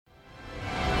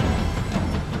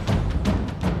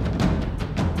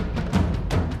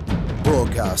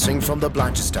Broadcasting from the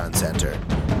Blanchistan Centre.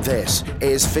 This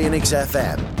is Phoenix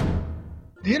FM.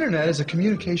 The internet is a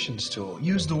communications tool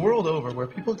used the world over where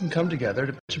people can come together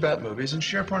to bitch about movies and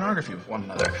share pornography with one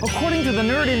another. According to the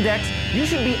Nerd Index, you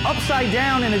should be upside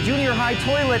down in a junior high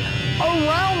toilet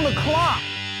around the clock.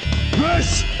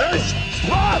 This is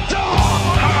Sparta!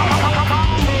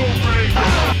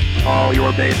 All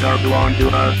your days are belong to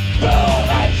us.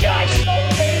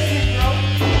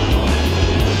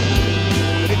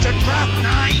 It's a trap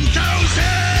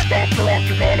 9000! That's the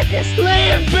last of Anarchist.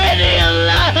 Leave Benny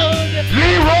alone!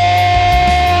 Leroy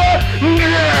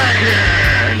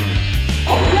Jenkins!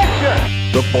 Objection!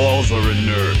 The balls are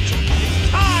inert.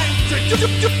 Time to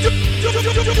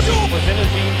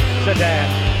Zinedine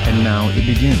Zidane. And now it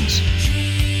begins.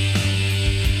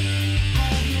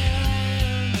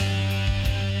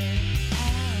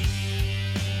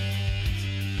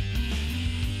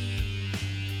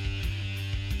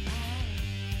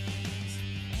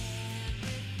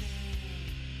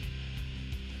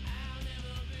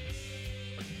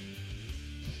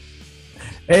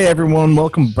 Hey everyone,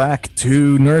 welcome back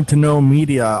to Nerd to Know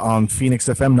Media on Phoenix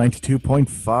FM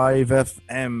 92.5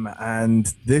 FM,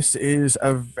 and this is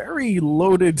a very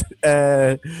loaded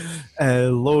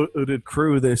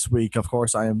crew this week. Of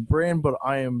course, I am Brian, but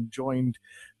I am joined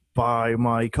by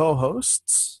my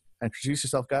co-hosts. Introduce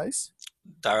yourself, guys.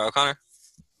 Dara O'Connor.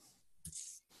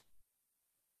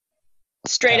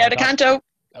 Straight out of Canto.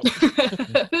 Oh.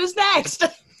 Who's next?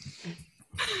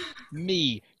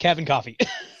 Me, Kevin Coffey.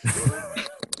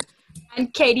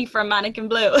 And Katie from Mannequin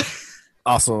Blue.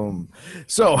 Awesome.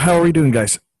 So, how are we doing,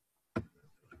 guys?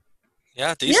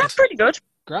 Yeah, decent. Yeah, pretty good.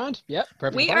 Grand, yeah,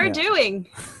 perfect. We are doing.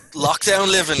 Lockdown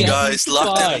living, Yeah, guys.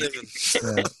 Lockdown fine. living.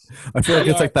 Yeah. I feel like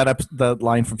it's like that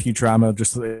line from Futurama,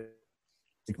 just it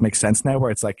makes sense now,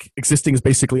 where it's like, existing is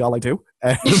basically all I do.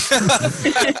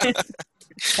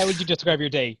 How would you describe your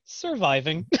day?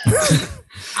 Surviving.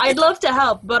 I'd love to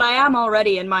help, but I am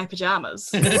already in my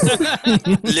pajamas.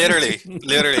 literally.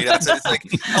 That's it. It's like,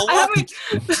 oh,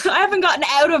 I haven't gotten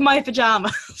out of my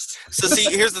pajamas. So see,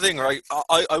 here's the thing, right?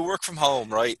 I work from home,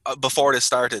 right? Before this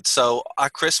started. So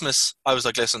at Christmas, I was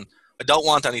like, listen, I don't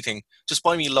want anything. Just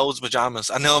buy me loads of pajamas.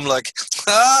 And now I'm like,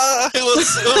 it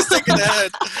was thinking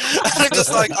ahead. And I'm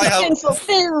just like, I have...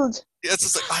 fulfilled. It's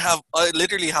just like, I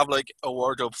literally have like a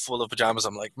wardrobe full of pajamas.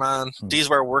 I'm like, man,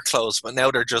 these were work clothes, but now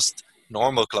they're just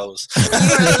normal clothes.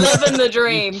 You're living the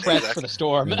dream. Prepped for the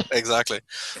storm. Exactly.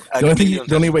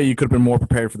 The only way you could have been more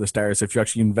prepared for the stars if you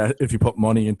actually if you put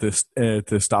money into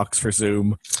stocks for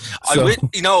Zoom. So.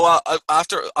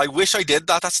 I wish I did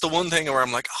that. That's the one thing where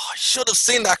I'm like, I should have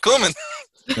seen that coming.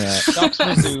 Yeah. Stocks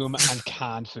for Zoom and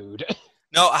canned food.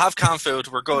 No, I have canned food.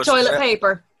 We're good. Toilet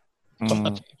paper.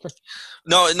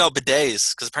 No,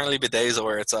 bidets, because apparently bidets are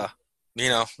where it's at.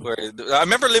 Where I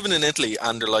remember living in Italy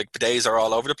and they're like, bidets are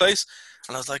all over the place.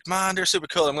 And I was like, man, they're super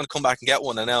cool. I'm going to come back and get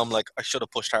one. And now I'm like, I should have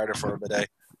pushed harder for a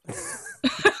bidet.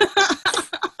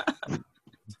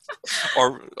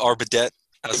 or bidet,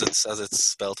 as it's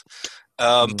spelled.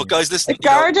 But guys, this a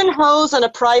garden hose and a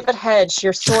private hedge.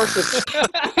 You're sorted.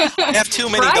 I have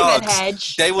too many private dogs.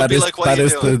 Hedge. They would be like, what are you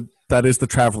doing? That is the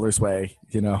traveler's way,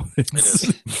 It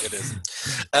is.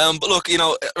 But look,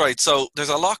 right, so there's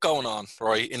a lot going on,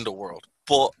 right, in the world.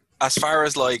 But as far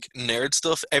as, like, nerd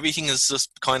stuff, everything is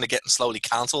just kind of getting slowly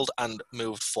cancelled and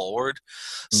moved forward.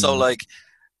 So, like,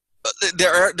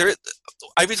 there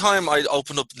every time I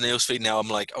open up the newsfeed now, I'm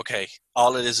like, okay,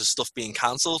 all it is stuff being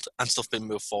cancelled and stuff being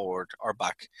moved forward or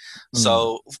back.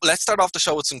 So let's start off the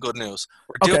show with some good news.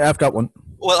 I've got one.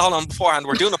 Well, hold on, beforehand,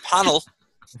 we're doing a panel.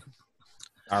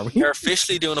 Are we? We're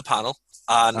officially doing a panel,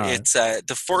 and it's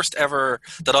the first ever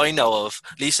that I know of.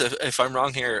 Lisa, if I'm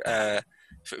wrong here,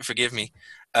 forgive me.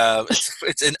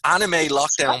 It's an anime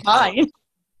lockdown panel.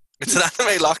 It's an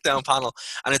anime lockdown panel,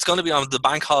 and it's going to be on the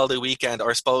bank holiday weekend, or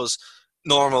I suppose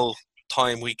normal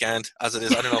time weekend, as it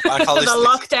is. I don't know. Bank holiday. The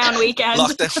lockdown weekend.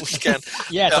 Lockdown weekend.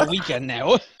 Yeah, it's a weekend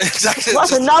now. Exactly.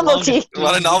 What a novelty.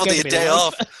 What a novelty, a day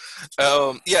off.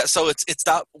 So it's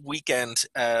that weekend,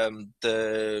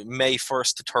 the May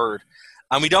 1st to 3rd,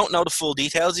 and we don't know the full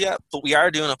details yet, but we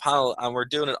are doing a panel, and we're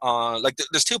doing it on, like,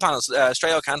 there's two panels.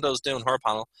 Straya Canto's doing her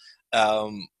panel,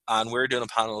 and we're doing a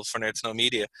panel for Nerd to Know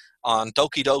Media on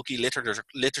Doki Doki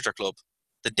Literature Club,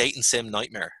 the dating sim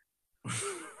nightmare.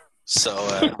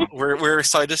 So we're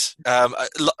excited. A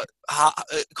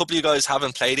couple of you guys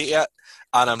haven't played it yet,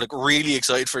 and I'm like really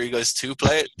excited for you guys to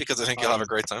play it because I think you'll have a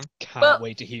great time. Can't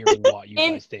wait to hear what you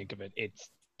guys think of it. It's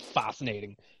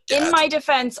fascinating. In my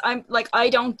defense, I'm like, I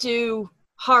don't do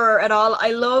horror at all.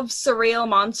 I love surreal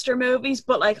monster movies,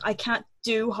 but like I can't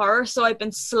do horror, so I've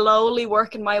been slowly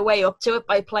working my way up to it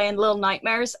by playing Little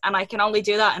Nightmares, and I can only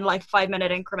do that in like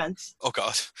 5-minute increments. Oh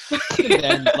god.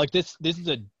 Then, like this is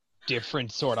a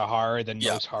different sort of horror than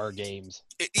most horror games.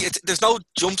 There's no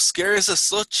jump scares as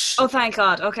such. Oh, thank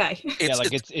God. Okay.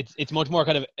 It's much more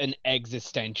kind of an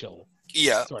existential.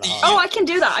 Sort of horror. Oh, I can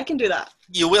do that. I can do that.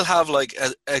 You will have like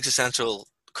existential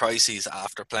crises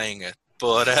after playing it,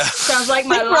 but sounds like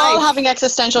my life. We're all having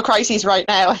existential crises right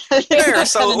now. There,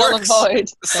 so it works.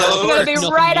 So I'm gonna be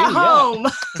right at home.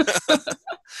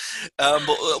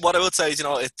 But what I would say is,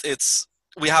 it's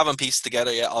we haven't pieced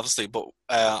together yet, obviously, but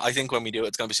I think when we do,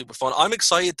 it's going to be super fun. I'm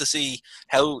excited to see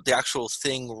how the actual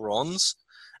thing runs,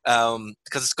 because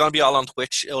it's going to be all on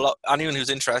Twitch. Anyone who's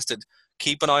interested,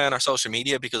 keep an eye on our social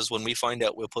media, because when we find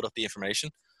out, we'll put up the information.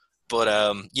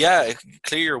 But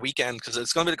clear your weekend, because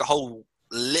it's going to be like a whole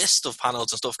list of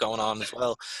panels and stuff going on as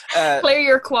well. Clear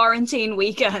your quarantine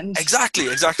weekend. Exactly.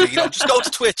 Just go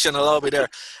to Twitch and it'll all be there.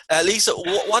 Lisa,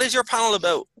 what is your panel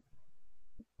about?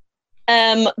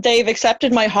 They've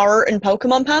accepted my horror and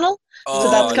Pokemon panel,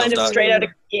 so that's kind of straight out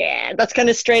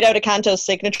of Kanto's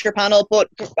signature panel. But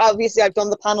obviously, I've done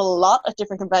the panel a lot at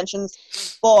different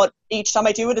conventions, but each time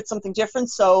I do it, it's something different.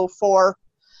 So for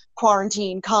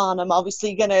Quarantine Con, I'm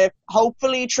obviously gonna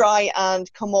hopefully try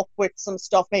and come up with some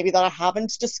stuff maybe that I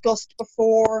haven't discussed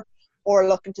before, or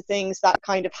look into things that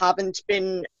kind of haven't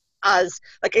been as,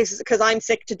 like, because I'm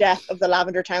sick to death of the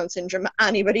Lavender Town Syndrome.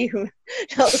 Anybody who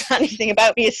knows anything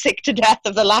about me is sick to death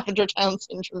of the Lavender Town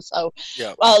Syndrome, so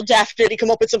I'll definitely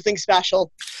come up with something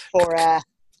special for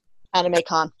Anime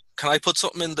Con. Can I put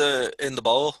something in the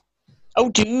bowl?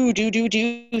 Oh, do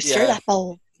stir that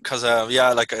bowl. Because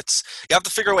like you have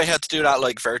to figure a way how to do that,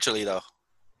 like, virtually though.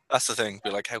 That's the thing. Be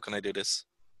like, how can I do this?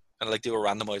 And like do a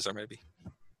randomizer maybe.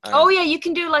 You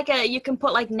can do you can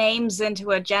put like names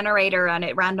into a generator and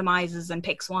it randomizes and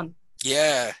picks one.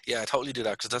 Yeah, totally do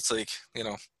that, because that's like,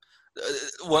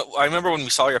 I remember when we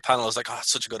saw your panel, I was like, oh,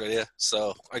 it's such a good idea.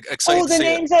 So excited. Oh, the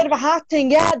names out of a hat thing.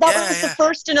 Yeah, that was the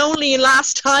first and only and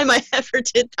last time I ever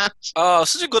did that. Oh,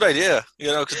 such a good idea.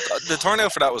 Because the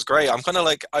turnout for that was great. I'm kind of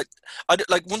like, I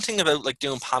like, one thing about like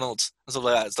doing panels and stuff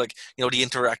like that, it's like, the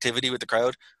interactivity with the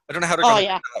crowd. I don't know how they're going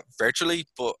to do that virtually,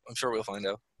 but I'm sure we'll find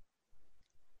out.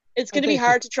 It's going to be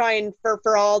hard to try and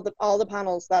for all the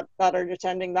panels that are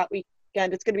attending that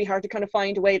weekend. It's going to be hard to kind of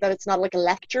find a way that it's not like a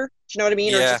lecture. Do you know what I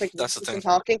mean? Yeah, or just like that's the thing.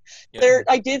 Talking. Yeah.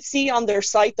 I did see on their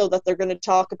site though that they're going to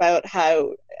talk about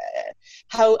how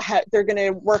they're going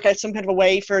to work out some kind of a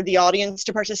way for the audience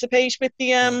to participate with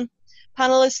the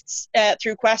panelists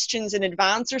through questions in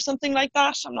advance or something like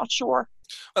that. I'm not sure.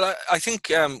 Well, I think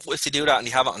if they do that and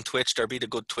you have it on Twitch, there'll be the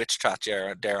good Twitch chat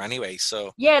there anyway.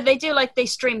 So yeah, they do, like, they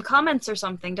stream comments or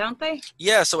something, don't they?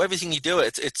 Yeah, so everything you do,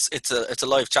 it's a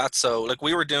live chat. So like,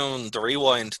 we were doing the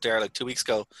Rewind there like 2 weeks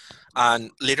ago,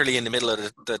 and literally in the middle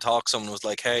of the talk, someone was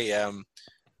like, "Hey,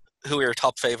 who are your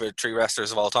top favorite 3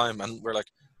 wrestlers of all time?" And we're like,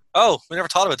 "Oh, we never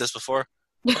thought about this before."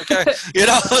 Okay,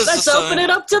 let's open it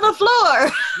up to the floor.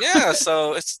 Yeah,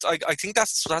 so it's I think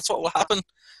that's what will happen.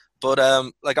 But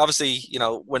like, obviously,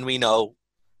 when we know,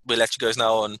 we'll let you guys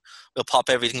know, and we'll pop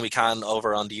everything we can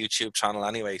over on the YouTube channel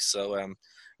anyway. So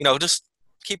just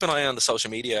keep an eye on the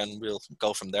social media, and we'll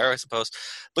go from there, I suppose.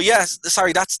 But yeah,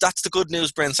 sorry, that's the good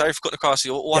news, Bryn. Sorry for cutting across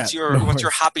you. What's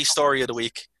your happy story of the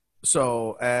week?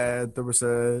 So there was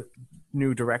a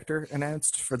new director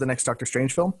announced for the next Doctor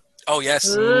Strange film. Oh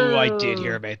yes, ooh, I did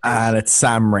hear about this. And it's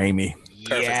Sam Raimi.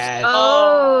 Yes.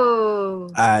 Oh.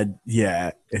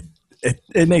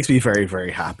 It makes me very,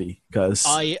 very happy, because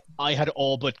I had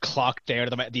all but clocked there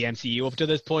the MCU up to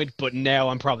this point, but now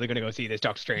I'm probably going to go see this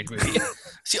Doctor Strange movie.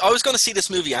 See, I was going to see this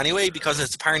movie anyway, because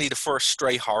it's apparently the first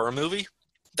straight horror movie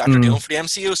that they're doing for the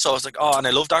MCU. So I was like, oh, and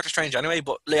I love Doctor Strange anyway.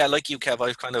 But yeah, like you, Kev,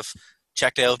 I've kind of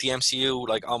checked out the MCU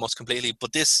like almost completely.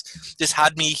 But this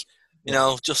had me,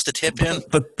 just to tip in.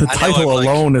 The title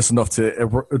alone is enough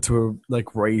to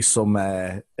like raise some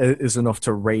is enough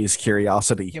to raise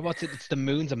curiosity. Yeah, what's it? It's the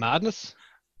Moons of Madness.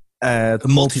 The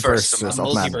multiverse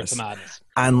of madness.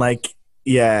 And like,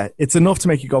 yeah, it's enough to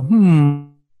make you go,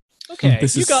 Okay,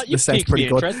 this sounds pretty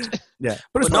good. Yeah,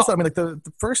 but it's also, I mean, like the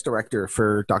first director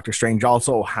for Doctor Strange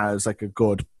also has like a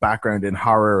good background in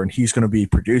horror, and he's going to be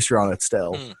producer on it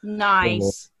still. Nice.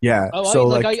 So, yeah. Oh,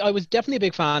 so I was definitely a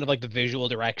big fan of like the visual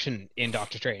direction in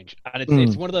Doctor Strange, and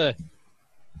it's one of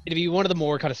the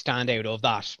more kind of standout of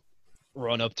that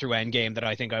run up through Endgame that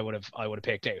I think I would have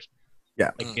picked out.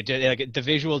 Yeah. Like the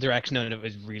visual direction on it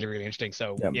was really, really interesting.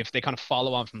 So if they kind of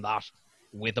follow on from that,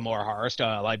 with a more horror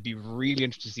style. I'd be really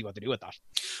interested to see what they do with that.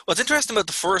 What's interesting about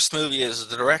the first movie is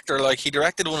the director, like, he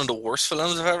directed one of the worst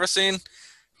films I've ever seen,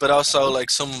 but also, like,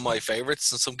 some of my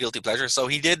favorites and some guilty pleasures. So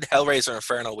he did Hellraiser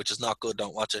Inferno, which is not good.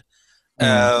 Don't watch it.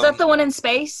 Is that the one in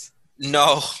space?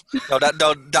 No,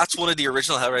 that's one of the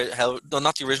original Hellraiser. No,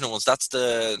 not the original ones. I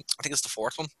think it's the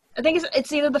fourth one. I think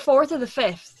it's either the fourth or the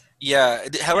fifth. Yeah,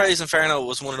 Hellraiser Inferno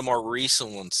was one of the more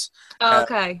recent ones. Oh,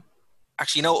 okay.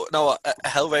 Actually, no, a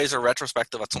Hellraiser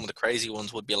retrospective at some of the crazy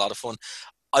ones would be a lot of fun.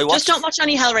 Just don't watch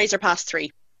any Hellraiser past 3.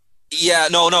 Yeah,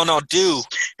 no, do,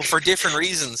 but for different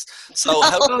reasons. So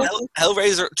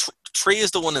Hellraiser 3 is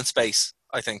the one in space,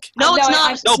 I think. No, it's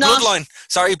not. No, Bloodline.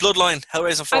 Sorry, Bloodline.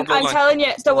 Hellraiser 4 Bloodline. I'm telling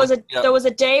you, there was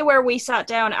a day where we sat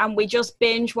down and we just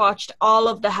binge watched all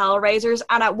of the Hellraisers,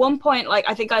 and at one point, like,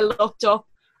 I think I looked up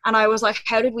and I was like,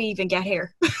 how did we even get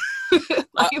here?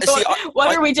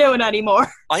 What are we doing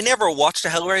anymore? I never watched the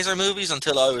Hellraiser movies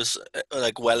until I was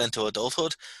like well into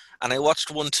adulthood, and I watched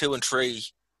 1, 2, and 3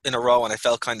 in a row, and I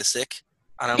felt kind of sick.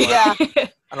 And I'm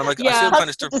like, I feel kind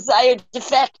of desired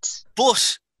defect.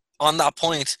 But on that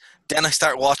point, then I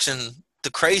start watching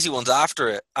the crazy ones after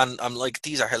it, and I'm like,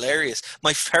 these are hilarious.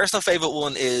 My personal favorite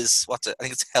one is I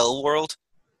think it's Hellworld.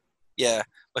 Yeah,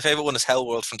 my favorite one is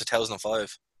Hellworld from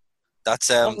 2005.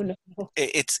 That's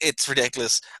it's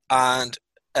ridiculous. And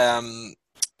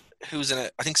who's in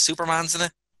it? I think Superman's in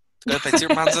it. The guy who played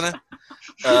Superman's in it.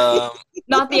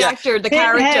 Not the actor, the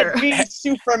character.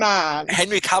 Superman.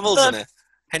 Henry Cavill's in it.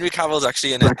 Henry Cavill's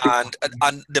actually in it,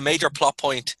 and the major plot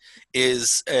point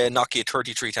is Nokia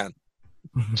 3310.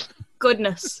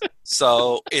 Goodness.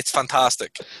 So it's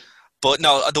fantastic. But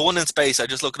no, the one in space, I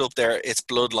just look it up there. It's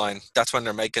Bloodline. That's when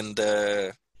they're making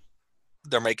the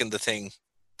thing.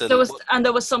 There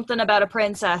was something about a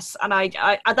princess, and I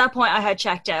at that point I had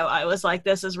checked out. I was like,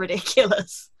 this is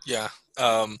ridiculous. Yeah.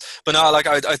 But no, like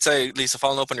I'd say, Lisa,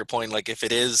 following up on your point, like if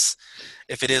it is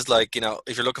like, you know,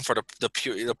 if you're looking for the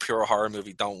pure horror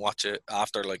movie, don't watch it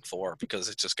after like 4 because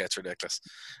it just gets ridiculous.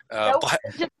 But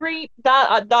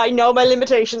that I know my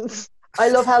limitations. I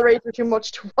love Hellraiser too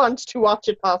much to want to watch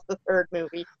it past the 3rd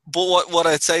movie. But what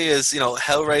I'd say is, you know,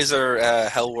 Hellraiser,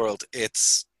 Hellworld,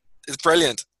 it's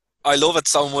brilliant. I love it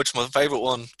so much. My favorite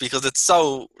one because it's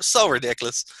so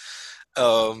ridiculous.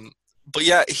 But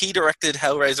yeah, he directed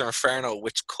Hellraiser Inferno,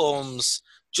 which comes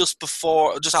just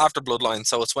after Bloodline,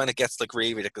 so it's when it gets like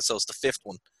really ridiculous. So it's the 5th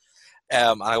one.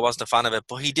 And I wasn't a fan of it,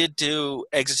 but he did do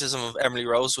Exorcism of Emily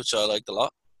Rose, which I liked a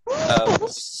lot.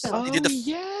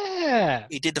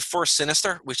 He did the first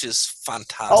Sinister, which is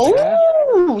fantastic.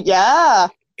 Oh yeah.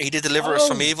 He did Deliver Us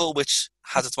from Evil, which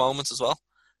has its moments as well.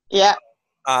 Yeah.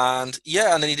 And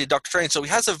then he did Doctor Strange. So he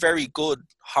has a very good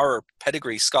horror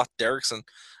pedigree, Scott Derrickson.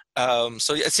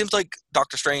 So it seems like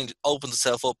Doctor Strange opens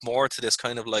itself up more to this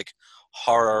kind of like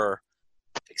horror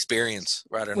experience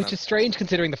rather than... Which is strange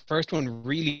considering the first one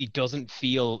really doesn't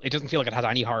feel like it has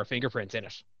any horror fingerprints in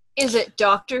it. Is it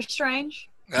Doctor Strange?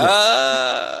 It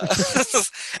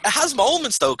has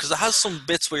moments though, because it has some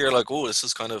bits where you're like, oh, this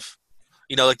is kind of,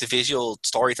 you know, like the visual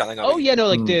storytelling of it. Yeah, no,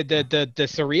 like the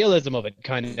surrealism of it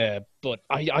kind of, but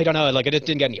I don't know, like I just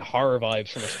didn't get any horror vibes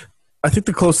from it. I think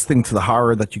the closest thing to the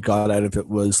horror that you got out of it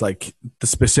was like the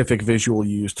specific visual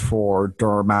used for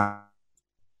Dormammu.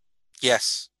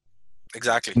 Yes,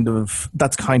 exactly.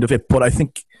 That's kind of it. But I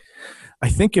think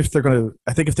if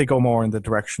they go more in the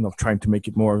direction of trying to make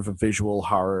it more of a visual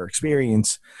horror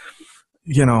experience,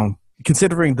 you know,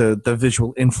 considering the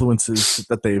visual influences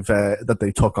that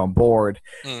they took on board,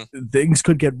 things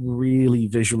could get really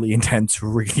visually intense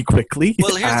really quickly.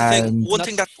 Well, here's the thing.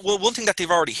 One thing that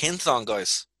they've already hinted on,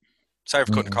 guys. Sorry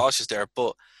for cutting across you there,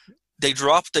 but they've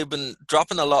been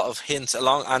dropping a lot of hints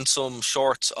along and some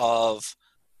shorts of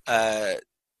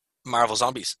Marvel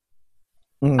Zombies.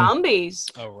 Zombies.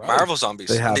 Oh, right. Marvel Zombies.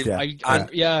 They have,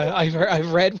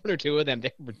 I've read one or two of them.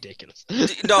 They're ridiculous.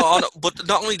 No, but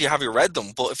not only do you read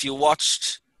them, but if you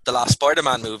watched the last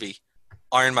Spider-Man movie,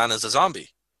 Iron Man is a zombie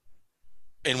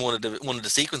in one of the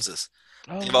sequences.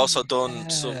 They've also done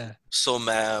some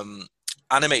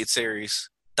animated series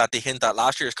that they hint at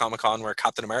last year's Comic-Con where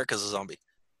Captain America is a zombie.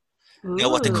 Ooh. You know,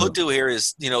 what they could do here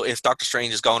is, you know, if Doctor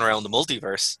Strange is going around the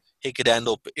multiverse, he could end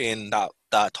up in that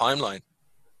timeline.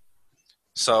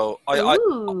 So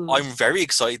I'm very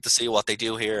excited to see what they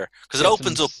do here because it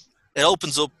opens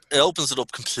it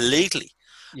up completely.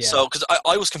 Yeah. So because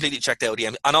I was completely checked out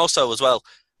and also as well,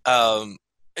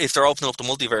 if they're opening up the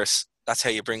multiverse, that's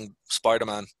how you bring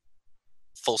Spider-Man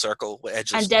full circle with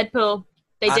edges. And Deadpool.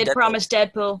 They did promise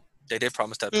Deadpool. They did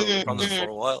promise Deadpool. They promised it for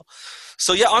a while.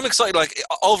 So yeah, I'm excited. Like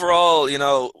overall, you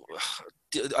know,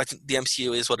 I think the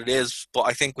MCU is what it is, but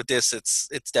I think with this,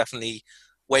 it's definitely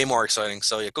way more exciting.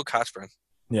 So yeah, good catch, Brian.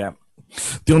 Yeah.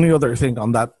 The only other thing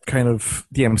on that kind of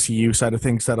the MCU side of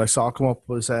things that I saw come up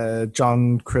was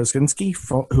John Krasinski,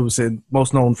 who's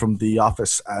most known from The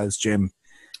Office as Jim.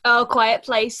 Oh, Quiet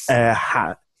Place.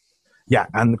 Yeah,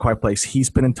 and The Quiet Place. He's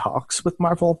been in talks with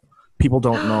Marvel. People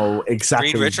don't know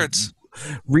exactly. Reed Richards.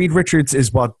 Reed Richards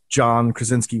is what John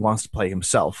Krasinski wants to play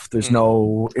himself. There's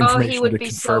no information he would to be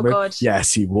confirm so it. good.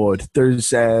 Yes, he would.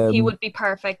 He would be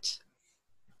perfect.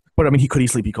 But I mean, he could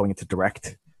easily be going into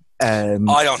direct.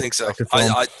 I don't think so.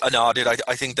 I no, dude.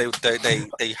 I think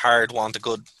they hard want a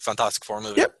good Fantastic Four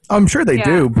movie. Yep, I'm sure they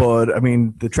do. But I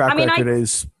mean, the track record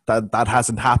is that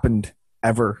hasn't happened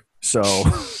ever. So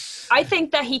I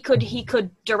think that he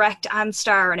could direct and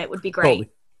star, and it would be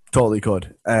great. Totally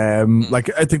could.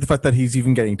 Like, I think the fact that he's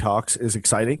even getting talks is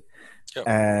exciting.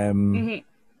 Yep.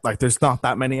 Like, there's not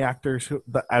that many actors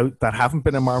that haven't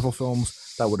been in Marvel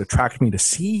films that would attract me to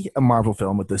see a Marvel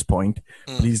film at this point.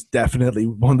 But he's definitely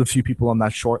one of the few people on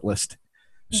that short list.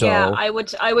 So, yeah, I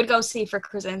would go see for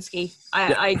Krasinski.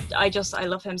 I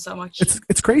love him so much.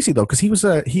 It's crazy though, because he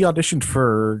auditioned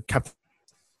for Captain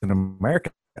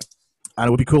America, and it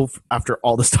would be cool after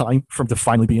all this time for him to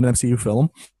finally be in an MCU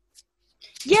film.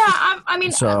 Yeah, I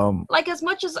mean, like as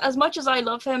much as I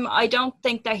love him, I don't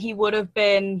think that he would have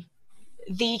been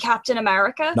the Captain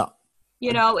America. No,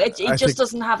 you know, it just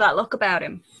doesn't have that look about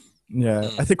him. Yeah,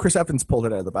 I think Chris Evans pulled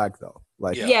it out of the bag though.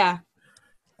 Like, yeah.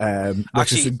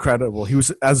 Which is incredible. He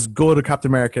was as good a Captain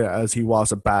America as he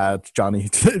was a bad Johnny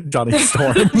Storm.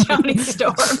 Johnny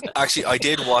Storm. Actually, I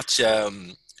did watch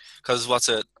because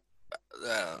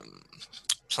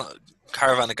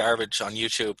Caravan of Garbage on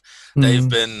YouTube.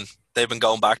 They've been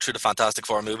going back through the Fantastic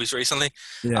Four movies recently.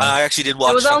 Yeah. And I actually did watch.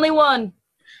 There was only one.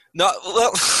 No,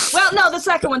 well, no, the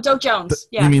second one, Doug Jones.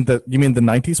 You mean the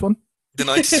 90s one? The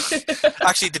 90s.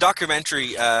 Actually, the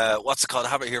documentary. What's it called? I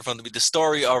have it here in front of me. The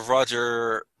story of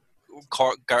Roger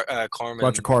Corman.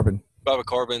 Roger Corbin. Robert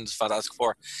Corbin's Fantastic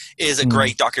Four is a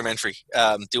great documentary.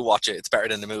 Do watch it. It's better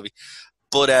than the movie.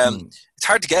 But it's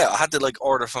hard to get. I had to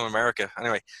order from America.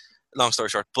 Anyway, long story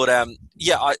short. But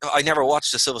yeah, I never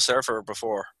watched The Silver Surfer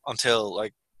before until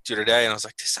the other day, and I was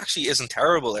like, this actually isn't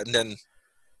terrible. And then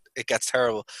it gets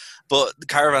terrible. But the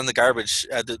Caravan of Garbage,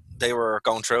 they were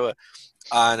going through it,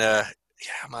 and yeah,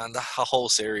 man, the whole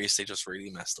series they just really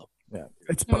messed up. Yeah,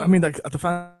 but I mean,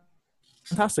 the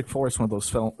Fantastic Four is one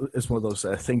of those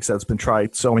things that's been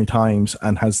tried so many times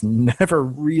and has never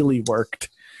really worked.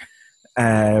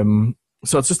 So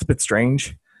it's just a bit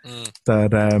strange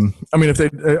that I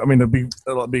mean,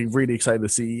 I'd be really excited to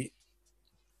see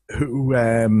who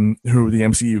the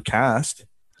MCU cast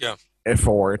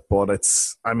for it. But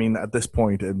it's, I mean, at this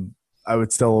point, I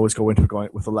would still always go with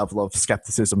a level of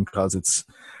skepticism because it's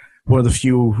one of the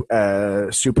few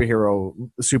superhero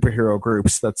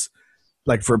groups that's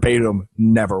verbatim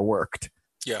never worked.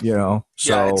 Yeah, you know.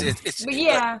 So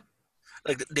yeah.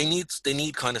 They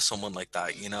need kind of someone like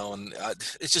that, you know, and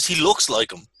it's just he looks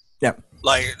like him. Yeah,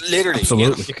 literally.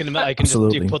 Absolutely. You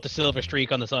can put the silver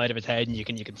streak on the side of his head, and you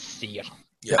can see it.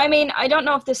 Yeah. I mean, I don't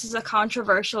know if this is a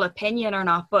controversial opinion or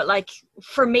not, but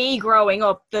for me growing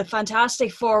up, the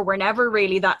Fantastic Four were never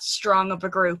really that strong of a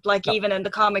group. Even in the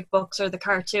comic books or the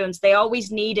cartoons, they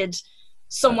always needed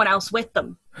someone else with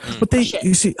them. But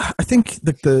you see, I think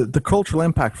the cultural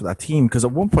impact for that team, because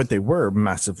at one point they were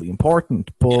massively important,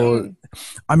 but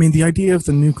I mean, the idea of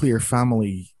the nuclear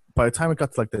family, by the time it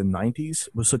got to the 90s,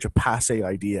 was such a passé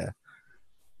idea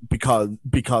because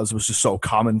it was just so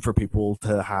common for people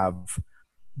to have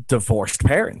divorced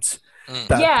parents.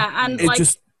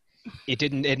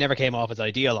 It never came off as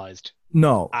idealized.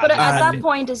 No. But at that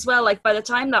point as well, by the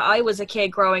time that I was a kid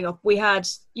growing up, we had,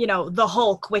 the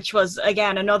Hulk, which was,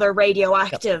 again, another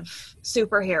radioactive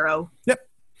superhero. Yep.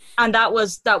 And that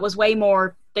was way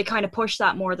more, they kind of pushed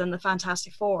that more than the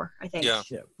Fantastic Four, I think. Yeah.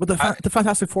 But the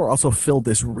Fantastic Four also filled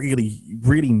this really,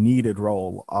 really needed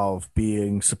role of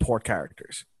being support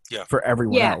characters for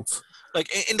everyone else.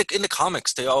 In the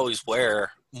comics, they always were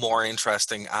more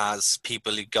interesting as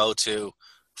people you go to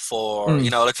for,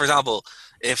 for example,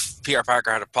 if Peter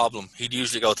Parker had a problem, he'd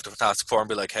usually go to the Fantastic Four and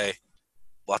be like, hey,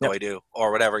 what do I do?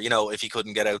 Or whatever, if he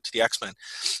couldn't get out to the X-Men.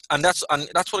 And that's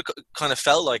what it kind of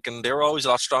felt like. And they were always a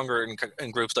lot stronger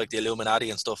in groups like the Illuminati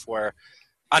and stuff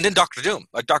and then Doctor Doom.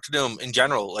 Doctor Doom in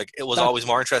general, it was always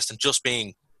more interesting just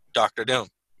being Doctor Doom.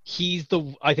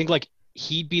 I think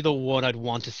he'd be the one I'd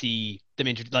want to see them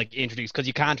introduce, because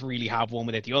you can't really have one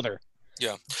without the other.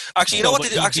 Yeah. Actually, you know what they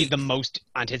do? Actually, the most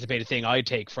anticipated thing I'd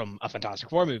take from a Fantastic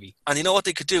Four movie. And you know what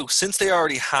they could do? Since they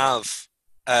already have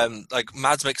like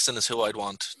Mads Mikkelsen is who I'd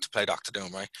want to play Doctor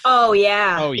Doom, right? Oh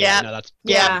yeah. Oh yeah. No, that's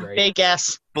great. Big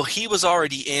yes. But he was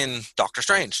already in Doctor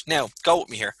Strange. Now, go with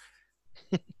me here.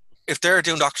 If they're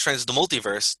doing Doctor Strange the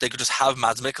multiverse, they could just have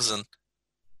Mads Mikkelsen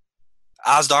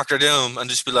as Doctor Doom and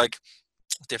just be like,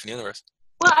 different universe.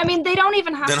 Well, I mean, they don't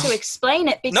even have to explain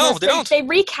it because they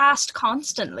recast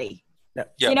constantly. Yeah.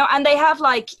 You know, and they have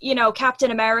like, you know,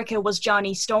 Captain America was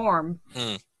Johnny Storm.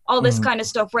 All this kind of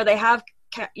stuff where they have,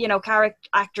 you know,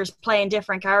 actors playing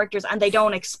different characters and they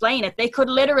don't explain it. They could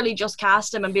literally just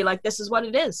cast him and be like, this is what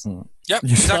it is. Yep,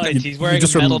 exactly. He's wearing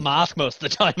a metal mask most of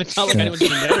the time. It's not like anyone's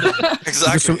going to notice.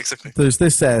 Exactly. There's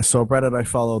this subreddit I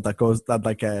follow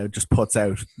that just puts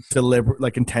out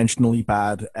intentionally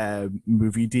bad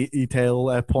movie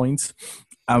detail points,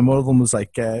 and one of them was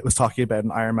was talking about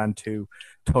in Iron Man 2.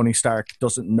 Tony Stark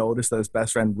doesn't notice that his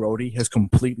best friend Rhodey has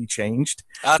completely changed.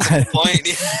 That's a good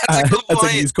point. That's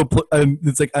a good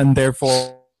point. And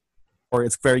therefore,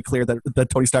 it's very clear that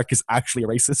Tony Stark is actually a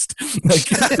racist.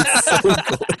 It's so cool.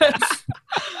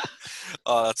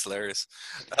 Oh, that's hilarious.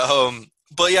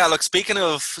 But yeah, look. Speaking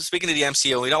of the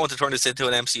MCU, we don't want to turn this into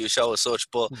an MCU show as such,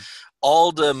 but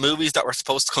all the movies that were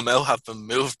supposed to come out have been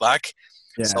moved back.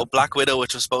 Yeah. So Black Widow,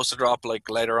 which was supposed to drop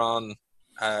later on,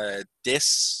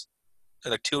 this.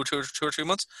 2 or 3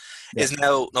 months, is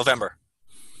now November.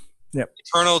 Yep.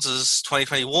 Eternals is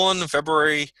 2021,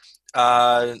 February.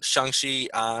 Shang-Chi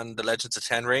and the Legends of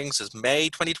Ten Rings is May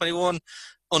 2021.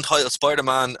 Untitled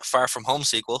Spider-Man Far From Home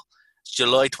sequel,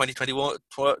 July 2021.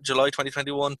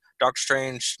 Doctor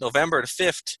Strange, November the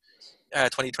 5th,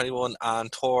 2021.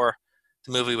 And Thor,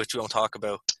 the movie which we won't talk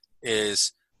about,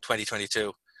 is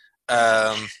 2022.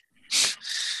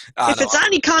 If it's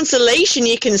any consolation,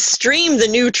 you can stream the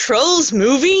new Trolls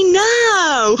movie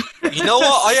now. You know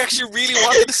what? I actually really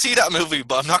wanted to see that movie,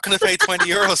 but I'm not going to pay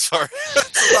 €20 for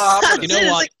it. You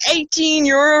know what? It's like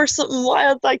 €18 or something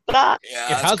wild like that. Yeah,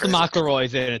 it has crazy. The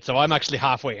McElroys in it, so I'm actually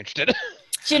halfway interested.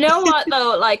 Do you know what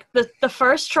though? Like the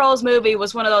first Trolls movie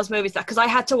was one of those movies that, because I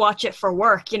had to watch it for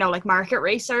work, you know, like market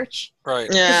research. Right.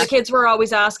 Yeah. Because the kids were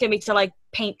always asking me to like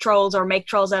paint trolls or make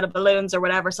trolls out of balloons or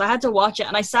whatever, so I had to watch it,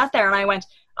 and I sat there and I went,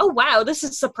 oh wow, this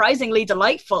is surprisingly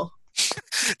delightful.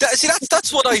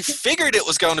 That's what I figured it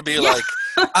was going to be like.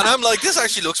 And I'm like, this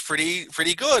actually looks pretty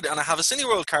good, and I have a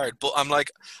Cineworld card, but I'm like,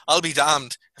 I'll be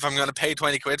damned if I'm going to pay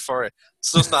 £20 for it.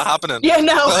 It's just not happening. Yeah,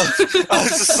 no. I was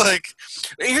just like,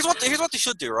 here's what they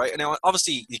should do, right? Now,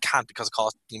 obviously you can't because it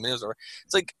costs millions.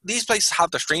 It's like these places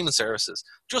have their streaming services.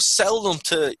 Just sell them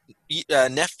to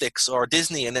Netflix or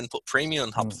Disney, and then put premium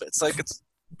on top of it. It's like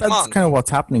that's kind of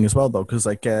what's happening as well, though, because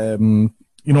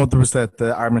you know, there was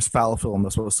the Artemis Fowl film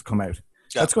that's supposed to come out.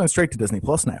 Yeah. That's going straight to Disney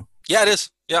Plus now. Yeah, it is.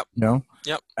 Yep. You know?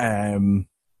 Yep.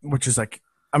 Which is like,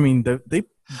 I mean,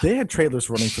 they had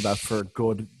trailers running for that for a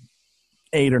good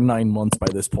 8 or 9 months by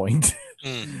this point.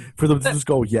 For them to just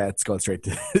go, it's going straight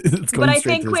to. But I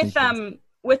think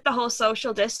with the whole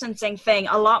social distancing thing,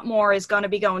 a lot more is going to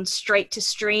be going straight to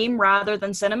stream rather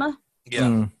than cinema.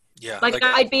 Yeah. Yeah, like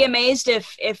I'd be amazed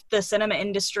if the cinema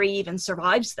industry even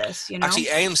survives this. You know, actually,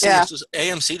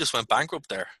 AMC just went bankrupt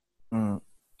there. In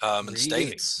really? The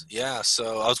States. Yeah,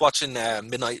 so I was watching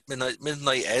Midnight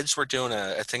Edge. We're doing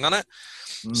a thing on it.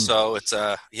 So it's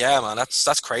man,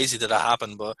 that's crazy that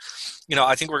happened. But you know,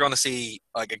 I think we're going to see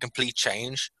like a complete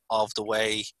change of the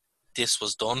way this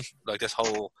was done. Like this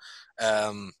whole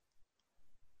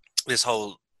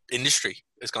industry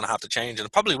is going to have to change, and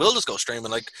it probably will just go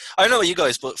streaming. Like, I don't know about you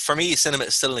guys, but for me, cinema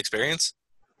is still an experience.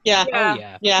 Yeah.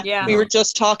 We were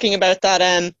just talking about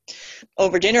that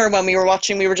over dinner when we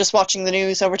were just watching the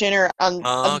news over dinner, and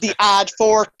the ad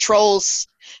for Trolls,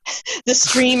 the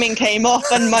streaming came up,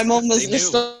 and my mum was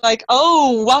just like,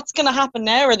 oh, what's going to happen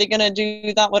now? Are they going to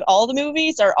do that with all the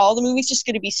movies? Are all the movies just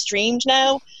going to be streamed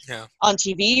now on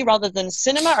TV rather than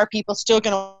cinema? Are people still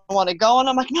going to want to go? And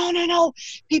I'm like, no.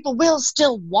 People will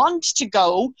still want to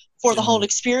go for the whole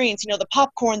experience, you know, the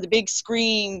popcorn, the big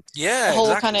screen, the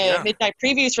whole kind of midnight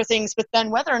previews for things. But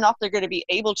then whether or not they're going to be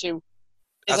able to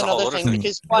is another thing.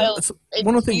 Because while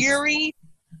in theory,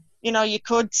 you know, you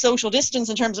could social distance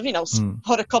in terms of, you know,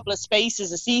 put a couple of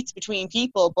spaces of seats between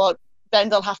people, but then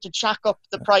they'll have to jack up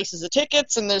the prices of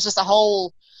tickets, and there's just a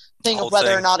whole thing of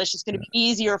whether or not it's just going to be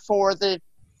easier for the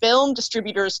film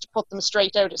distributors to put them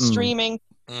straight out as streaming,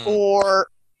 or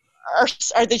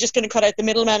are they just going to cut out the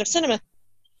middleman of cinema?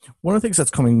 One of the things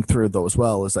that's coming through, though, as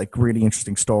well, is like really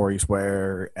interesting stories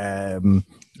where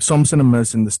some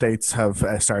cinemas in the States have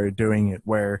started doing it,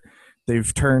 where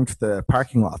they've turned the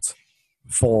parking lots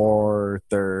for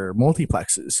their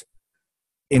multiplexes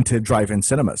into drive-in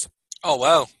cinemas. Oh,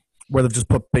 wow. Where they've just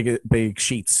put big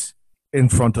sheets in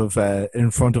front of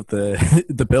the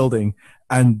the building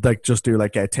and like just do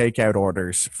like takeout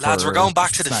orders. Lads, we're going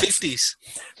back to the 50s.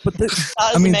 But that is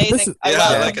amazing.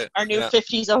 I like it. Our new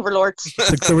 50s overlords.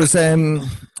 Like there was I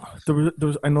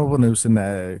know when I was in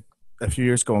a few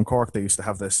years ago in Cork, they used to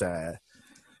have this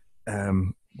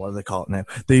what do they call it now?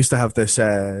 They used to have this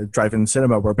drive-in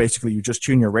cinema where basically you just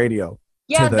tune your radio.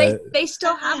 Yeah, they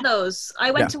still have those.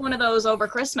 I went to one of those over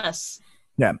Christmas.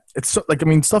 Yeah, it's like, I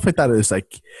mean, stuff like that is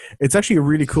like, it's actually a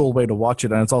really cool way to watch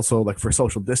it, and it's also like for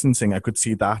social distancing. I could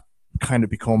see that kind of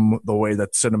become the way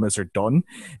that cinemas are done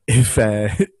if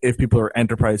people are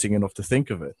enterprising enough to think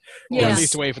of it. Yeah, at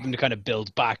least a way for them to kind of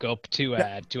build back up to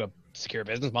a secure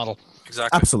business model.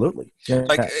 Exactly, absolutely. Yeah.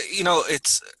 Like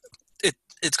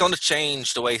it's going to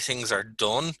change the way things are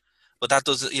done, but that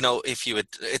doesn't,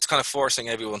 it's kind of forcing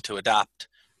everyone to adapt,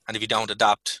 and if you don't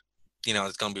adapt,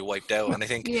 it's going to be wiped out. And I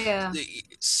think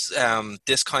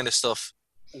this kind of stuff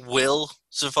will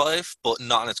survive, but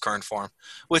not in its current form,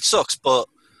 which sucks, but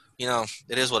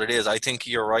it is what it is. I think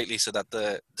you're right, Lisa, that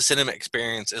the cinema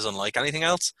experience is unlike anything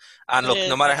else. And look,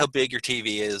 no matter how big your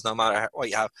TV is, no matter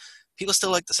what you have, people still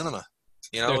like the cinema.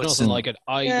 There's nothing like it.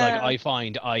 I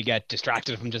find I get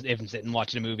distracted from if I'm sitting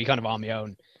watching a movie kind of on my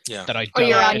own. Yeah. That I don't. Or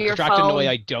you're on your distracted phone. in a way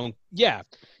I don't. Yeah.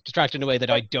 Distracted in a way that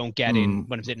I don't get in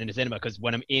when I'm sitting in a cinema, because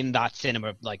when I'm in that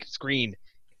cinema like screen,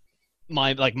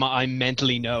 I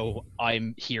mentally know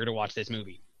I'm here to watch this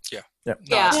movie. Yeah.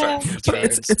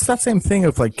 It's that same thing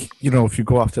of like, if you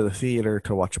go off to the theater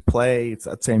to watch a play, it's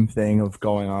that same thing of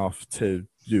going off to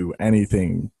do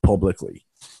anything publicly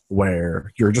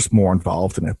where you're just more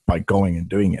involved in it by going and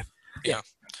doing it. Yeah.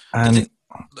 And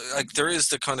like there is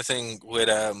the kind of thing with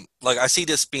I see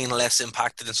this being less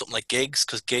impacted in something like gigs,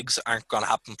 because gigs aren't going to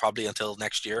happen probably until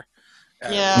next year.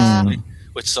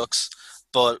 Which sucks.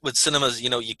 But with cinemas, you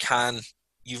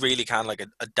really can like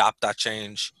adapt that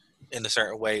change in a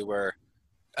certain way where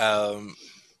it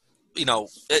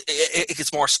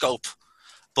gets more scope.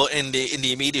 But in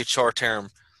the immediate short term,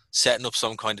 setting up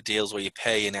some kind of deals where you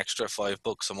pay an extra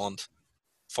 $5 a month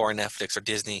for Netflix or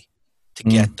Disney to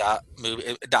get that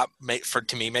movie,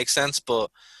 to me makes sense. But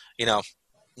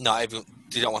not even,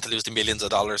 you don't want to lose the millions of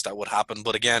dollars that would happen.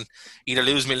 But again, either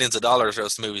lose millions of dollars or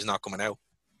else the movie's not coming out.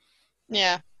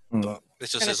 Yeah. But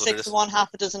it's just kind of 6 of one,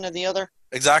 half a dozen of the other.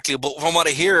 Exactly. But from what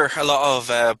I hear, a lot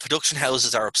of production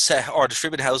houses are upset, or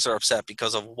distributed houses are upset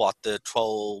because of what the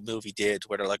Troll movie did,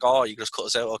 where they're like, oh, you just cut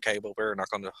us out, okay, but we're not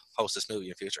going to host this movie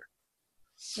in future.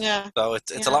 Yeah. So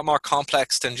it's a lot more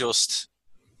complex than just,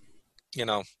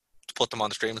 to put them on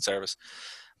the streaming service.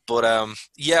 But and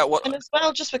as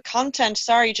well, just with content,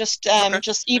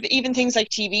 just even things like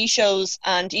TV shows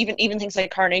and even things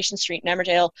like Coronation Street and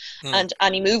Emmerdale and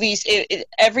any movies,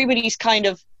 everybody's kind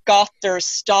of got their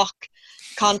stock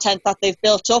content that they've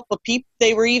built up. But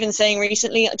they were even saying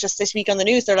recently, just this week on the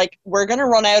news, they're like, we're going to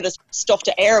run out of stuff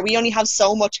to air. We only have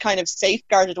so much kind of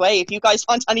safeguarded way. If you guys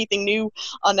want anything new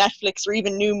on Netflix or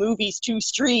even new movies to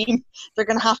stream, they're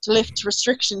going to have to lift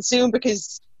restrictions soon,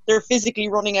 because they're physically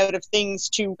running out of things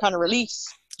to kind of release.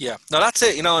 Yeah, no, that's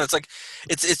it. It's like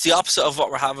it's the opposite of what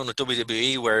we're having with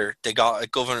WWE, where they got a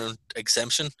government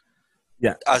exemption.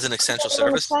 Yeah, as an essential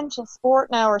service. Essential sport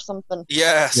now or something.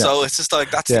 Yeah, so it's just like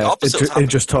that's the opposite. It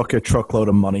just took a truckload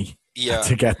of money.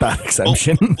 To get that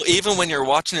exemption. But even when you're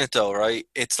watching it, though, right?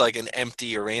 It's like an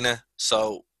empty arena,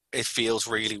 so it feels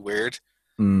really weird.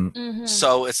 Mm-hmm.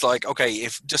 So it's like, okay,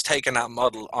 if just taking that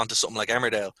model onto something like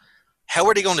Emmerdale, how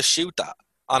are they going to shoot that?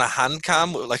 On a hand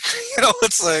cam, like,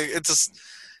 it's like, it's just,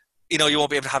 you won't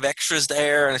be able to have extras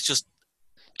there, and it's just,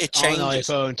 it changes.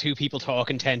 On an iPhone, 2 people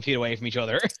talking 10 feet away from each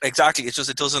other. Exactly. It's just,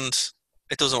 it doesn't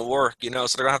work, so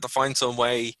they're gonna have to find some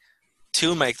way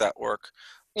to make that work.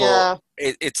 But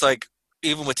it's like,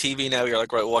 even with TV now, you're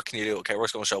like, right, what can you do? Okay, we're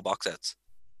just going to show box sets,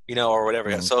 or whatever.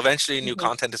 Yeah. So eventually, new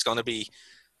content is going to be,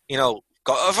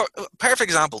 perfect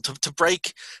example to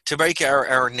break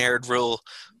our nerd rule.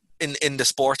 In the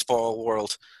sports ball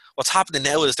world, what's happening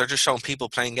now is they're just showing people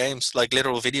playing games, like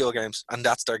literal video games, and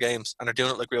that's their games, and they're doing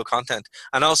it like real content.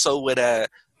 And also with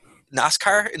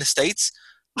NASCAR in the States,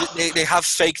 they have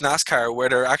fake NASCAR where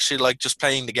they're actually like just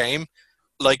playing the game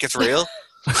like it's real.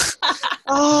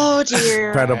 Oh dear.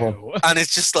 Incredible. And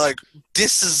it's just like,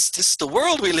 this is the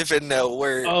world we live in now,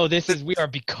 where we are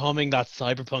becoming that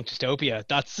cyberpunk dystopia.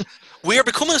 We are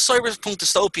becoming a cyberpunk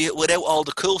dystopia without all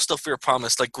the cool stuff we were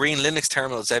promised, like green Linux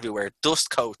terminals everywhere, dust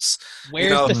coats.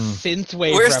 Where's the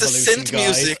synthwave Where's revolution, the synth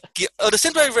music? The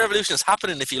synthwave revolution is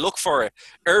happening if you look for it.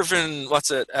 Irvin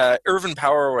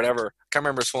Power or whatever. Can't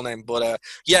remember his full name, but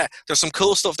there's some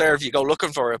cool stuff there if you go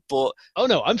looking for it. But oh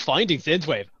no, I'm finding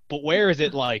synthwave. but where is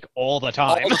it like all the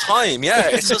time? All the time, yeah.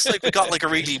 It's just like we got like a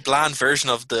really bland version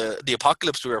of the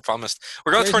apocalypse we were promised.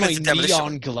 We're going to turn into Demolition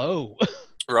neon glow,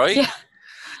 right? Yeah.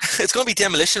 It's going to be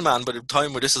Demolition Man by the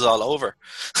time where this is all over.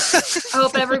 I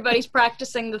hope everybody's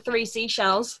practicing the 3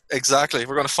 seashells. Exactly.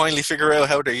 We're going to finally figure out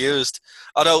how they're used.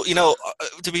 Although, you know,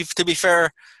 to be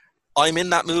fair, I'm in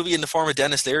that movie in the form of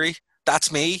Dennis Leary.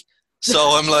 That's me.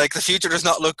 So I'm like, the future does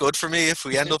not look good for me if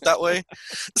we end up that way.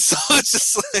 So it's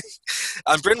just like,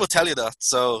 and Bryn will tell you that.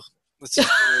 So it's just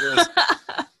what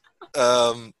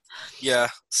it is. Yeah.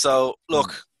 So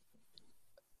look,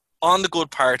 on the good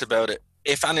part about it,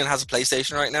 if anyone has a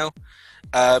PlayStation right now,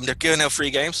 they're giving out free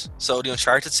games. So the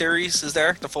Uncharted series is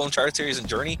there, the full Uncharted series and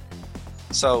Journey.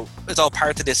 So it's all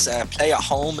part of this Play at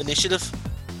Home initiative,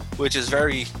 which is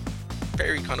very,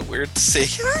 very kind of weird to see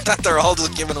that they're all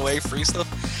just giving away free stuff.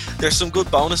 There's some good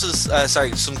bonuses,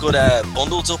 some good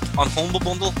bundles up on Humble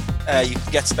Bundle. You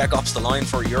can get Spec Ops The Line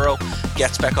for €1.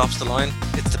 Get Spec Ops The Line.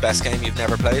 It's the best game you've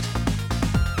never played.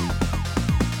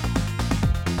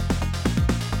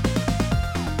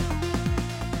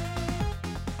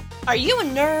 Are you a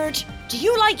nerd? Do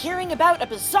you like hearing about a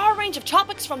bizarre range of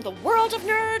topics from the world of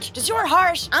nerd? Does your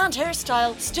heart and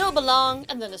hairstyle still belong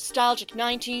in the nostalgic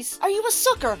 90s? Are you a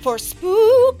sucker for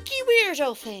spooky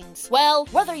weirdo things? Well,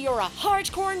 whether you're a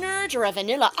hardcore nerd or a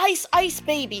vanilla ice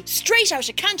baby, Straight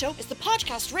Outta Canto is the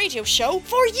podcast radio show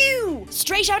for you!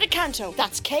 Straight Outta Canto,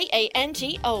 that's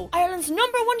Kanto, Ireland's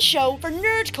 #1 show for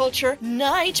nerd culture,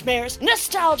 nightmares,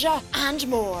 nostalgia, and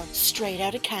more. Straight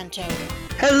Outta Canto.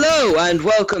 Hello and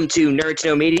welcome to Nerd to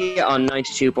Know Media on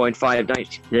 92.5.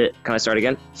 Can I start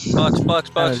again? Box.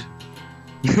 Caught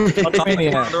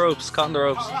the ropes.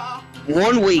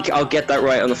 1 week I'll get that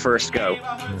right on the first go.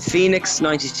 Phoenix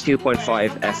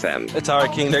 92.5 FM. It's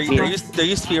alright, King. There used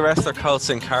to be a wrestler called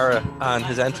Sin Cara, and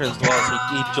his entrance was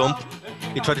he'd jump.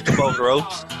 He'd try to jump over the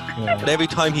ropes, but every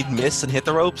time he'd miss and hit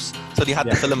the ropes, so they had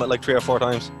to film it like 3 or 4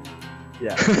 times.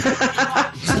 Yeah.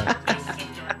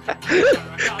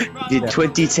 Did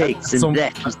 20 takes and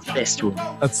that was the best one.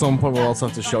 At some point we'll also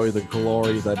have to show you the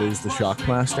glory that is the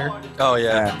Shockmaster. Oh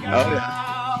yeah.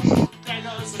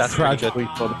 That's tragically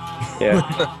funny. Yeah.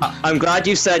 I'm glad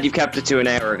you said you've kept it to an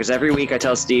hour, because every week I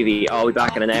tell Stevie, I'll be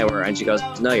back in an hour, and she goes,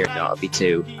 no you're not, it'll be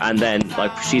 2. And then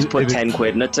like she's put 10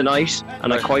 quid in it tonight,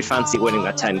 and I quite fancy winning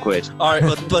that 10 quid. Alright,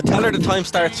 but tell her the time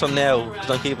starts from now, because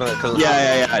I'm keeping it.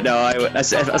 Yeah. No,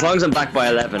 as long as I'm back by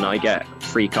 11, I get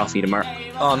free coffee tomorrow.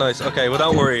 Oh nice, okay, well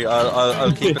don't worry,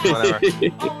 I'll keep it to an hour. We're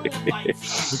going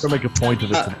to make a point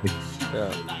of it today.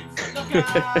 Yeah.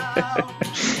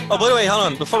 Oh, by the way, hold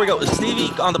on, before we go, is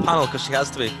Stevie on the panel, because she has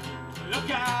to be?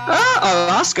 I'll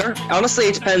ask her. Honestly,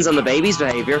 it depends on the baby's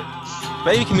behaviour.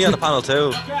 Baby can be on the panel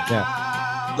too.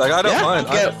 Yeah. Like I don't mind.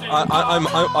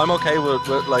 I'm okay with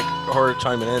like her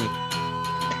chiming in.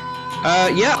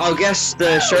 Yeah, I'll guess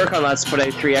the Shercon lads put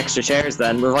out 3 extra chairs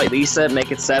then. We'll invite Lisa,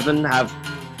 make it 7, have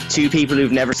 2 people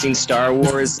who've never seen Star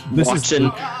Wars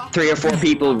watching 3 or 4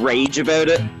 people rage about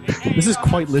it. This is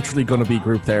quite literally going to be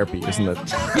group therapy, isn't it?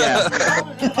 Yeah.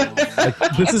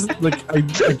 This is like I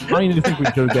kind of think we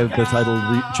could get the title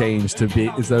changed to be,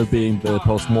 instead of being the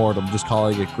post-mortem, just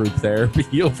calling it group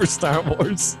therapy over Star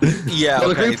Wars. Yeah. Well,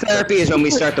 the group therapy is when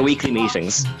we start the weekly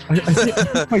meetings. I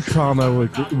think my trauma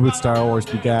with Star Wars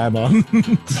began on.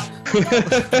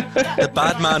 The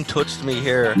bad man touched me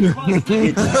here.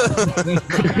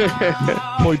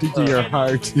 Pointing to your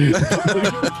heart.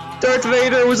 Darth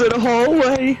Vader was in a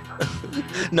hallway.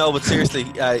 No, but seriously,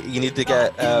 you need to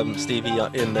get Stevie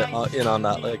in on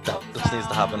that. Like that needs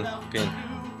to happen.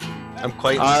 I'm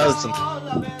quite insistent.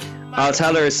 I'll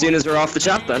tell her as soon as we're off the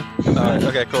chat then. Alright,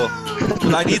 okay, cool.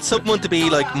 But I need someone to be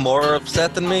like more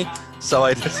upset than me, so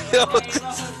I just,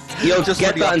 You'll just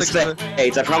get that in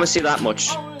spades, I promise you that much.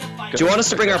 Good. Do you want us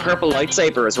to bring our purple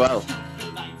lightsaber as well?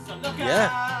 Yeah,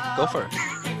 go for it.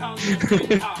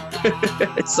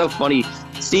 It's so funny.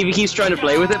 Stevie keeps trying to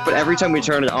play with it, but every time we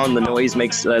turn it on, the noise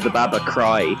makes the Baba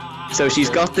cry. So she's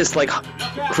got this like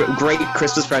great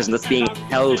Christmas present that's being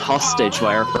held hostage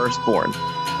by her firstborn.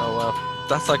 Oh wow,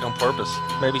 that's like on purpose.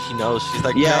 Maybe she knows. She's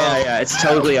like, yeah, it's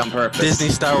totally on purpose. Disney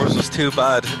Star Wars was too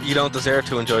bad. You don't deserve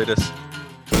to enjoy this.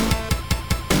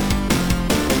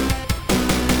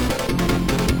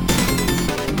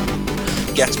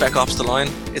 Get Spec Ops The Line.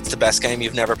 It's the best game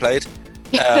you've never played.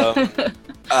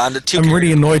 And I'm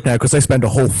really annoyed now because I spent a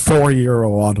whole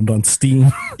 €4 on it on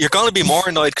Steam. You're going to be more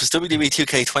annoyed because WWE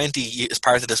 2K20 is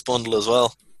part of this bundle as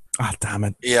well. Ah, damn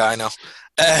it. Yeah, I know.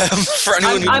 For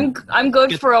anyone I'm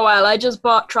good for a while. I just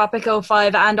bought Tropico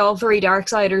 5 and all 3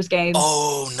 Darksiders games.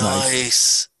 Oh,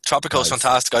 nice. Tropico's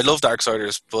fantastic. I love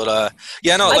Darksiders, but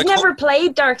I've never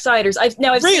played Darksiders. I've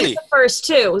seen the first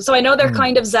two, so I know they're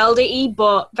kind of Zelda-y,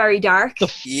 but very dark. The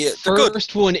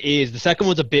first one is. The second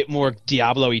one's a bit more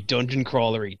Diablo-y, dungeon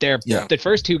crawlery. The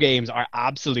first two games are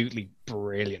absolutely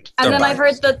brilliant. And then I've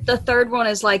heard that the third one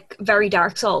is like very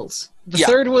Dark Souls. The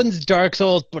third one's Dark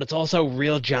Souls, but it's also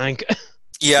real jank.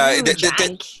 Yeah,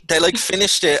 they like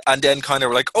finished it and then kind of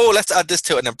were like, oh, let's add this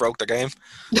to it, and then broke the game.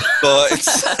 But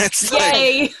it's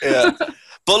Yay! Like, yeah.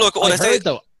 But look, what I heard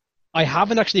though, I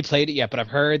haven't actually played it yet, but I've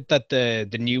heard that the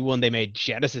new one they made,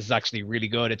 Genesis, is actually really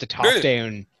good. It's a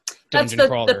top-down dungeon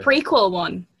crawler. That's the prequel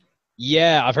one.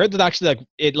 Yeah, I've heard that actually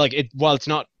while it's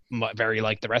not very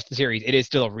like the rest of the series, it is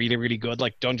still a really, really good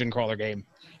like dungeon crawler game.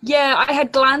 Yeah, I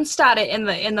had glanced at it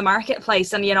in the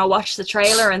marketplace and watched the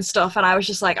trailer and stuff, and I was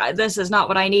just like, this is not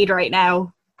what I need right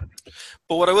now.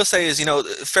 But what I will say is,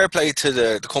 fair play to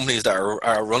the companies that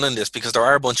are running this, because there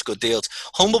are a bunch of good deals.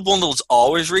 Humble Bundle's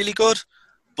always really good,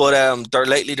 but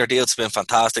lately their deals have been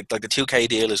fantastic. Like the 2K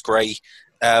deal is great.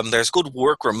 There's good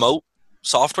work remote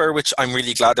software, which I'm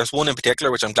really glad. There's one in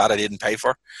particular which I'm glad I didn't pay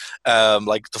for,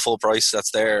 like the full price that's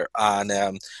there,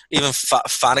 and even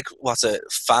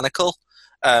Fanical.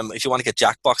 If you want to get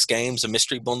Jackbox games and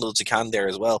mystery bundles, you can there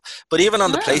as well. But even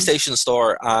on the PlayStation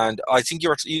Store, and I think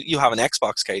you have an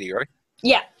Xbox, Katie, right?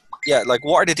 Yeah. Yeah, like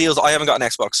what are the deals? I haven't got an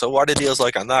Xbox, so what are the deals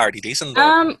like on that? Are they decent?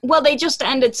 Well, they just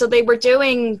ended, so they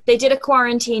did a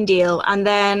quarantine deal, and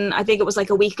then I think it was like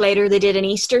a week later they did an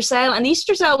Easter sale, and the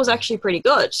Easter sale was actually pretty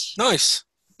good. Nice.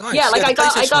 Yeah, like I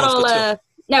got all.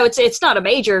 No, it's not a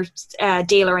major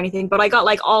deal or anything, but I got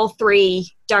like all 3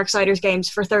 Darksiders games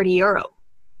for €30.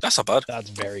 That's not bad.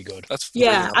 That's very good. That's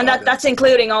that's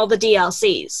including all the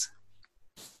DLCs.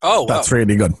 Oh, wow. That's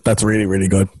really good. That's really, really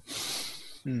good.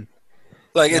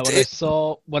 Like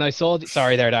when I saw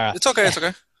sorry there, Dara. It's okay. It's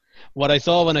okay. What I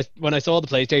saw when I saw the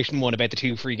PlayStation one about the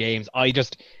 2 free games,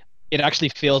 it actually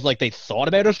feels like they thought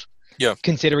about it. Yeah.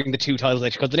 Considering the 2 titles,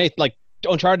 because like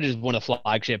Uncharted is one of the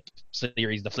flagship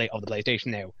series of the PlayStation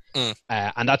now,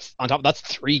 and that's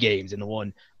 3 games in the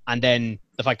one. And then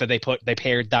the fact that they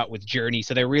paired that with Journey,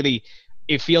 so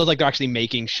it feels like they're actually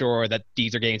making sure that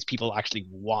these are games people actually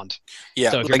want. Yeah.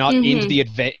 So if you're not into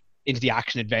the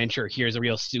action adventure, here's a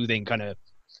real soothing kind of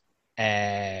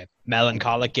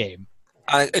melancholic game.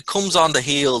 It comes on the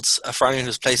heels for anyone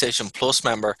who's PlayStation Plus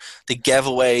member. They gave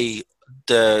away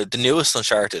the newest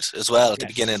Uncharted as well at the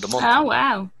beginning of the month. Oh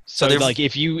wow! So like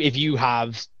if you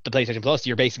have the PlayStation Plus,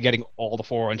 you're basically getting all the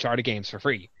 4 Uncharted games for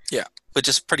free. Yeah, which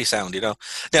is pretty sound,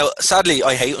 Now, sadly,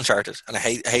 I hate Uncharted, and I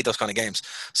hate those kind of games.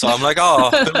 So I'm like,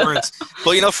 but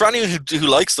for anyone who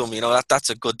likes them, that's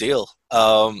a good deal.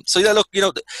 So yeah, look,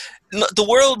 the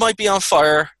world might be on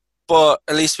fire, but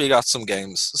at least we got some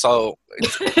games. So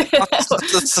that's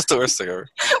the worst thing ever.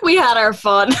 We had our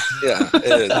fun. Yeah,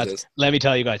 it is. Let me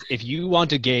tell you guys, if you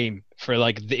want a game for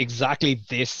like exactly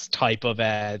this type of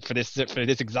for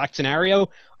this exact scenario,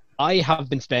 I have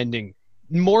been spending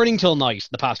morning till night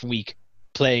the past week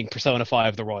playing Persona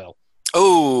 5 The Royal.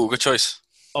 Oh, good choice.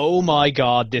 Oh my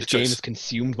god, this game has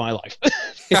consumed my life.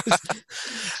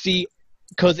 See,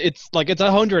 because it's a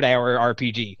 100-hour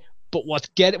RPG, but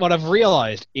what I've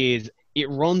realized is it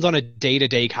runs on a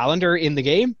day-to-day calendar in the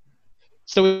game,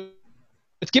 so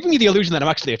it's giving me the illusion that I'm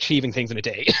actually achieving things in a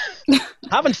day.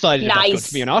 Haven't decided if that's good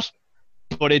for me or not,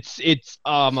 but it's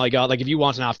oh my god, like if you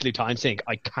want an absolute time sink,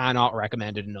 I cannot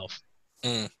recommend it enough.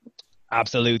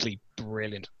 Absolutely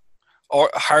brilliant. Or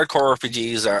hardcore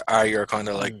RPGs are your kind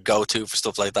of like go-to for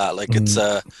stuff like that. Like it's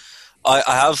I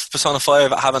have Persona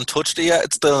 5. I haven't touched it yet.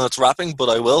 It's still in its wrapping, but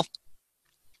I will.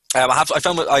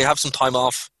 I have some time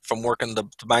off from working the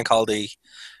bank holiday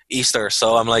Easter,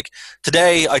 so I'm like,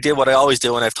 today I did what I always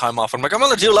do when I have time off. I'm like, I'm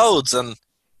gonna do loads, and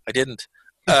I didn't.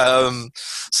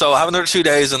 So I have another 2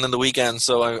 days and then the weekend.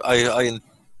 So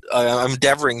I'm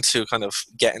endeavoring to kind of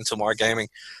get into more gaming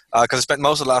because I spent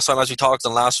most of the last time, as we talked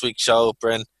on last week's show,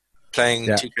 Bryn, playing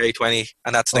 2K20,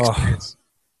 and that's an experience.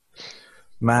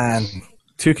 Man,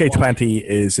 2K20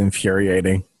 is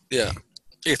infuriating. Yeah.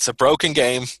 It's a broken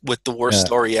game with the worst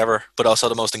story ever, but also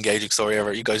the most engaging story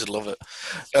ever. You guys would love it.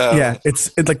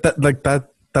 It's like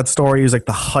that story is like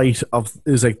the height of,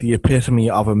 is like the epitome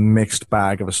of a mixed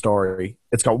bag of a story.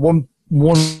 It's got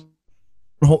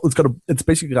it's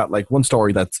basically got like one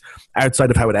story that's outside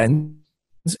of how it ends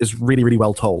is really, really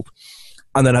well told.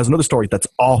 And then has another story that's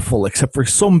awful, except for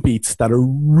some beats that are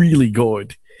really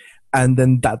good. And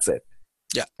then that's it.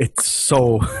 Yeah, it's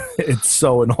so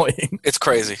annoying. It's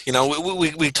crazy. You know,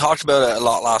 we talked about it a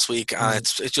lot last week, and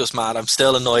it's just mad. I'm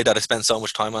still annoyed that I spent so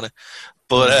much time on it,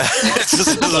 but it's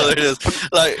just what it is.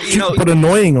 Like, you know, but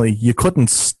annoyingly, you couldn't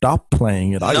stop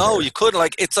playing it either. No, you couldn't.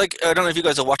 Like, it's like, I don't know if you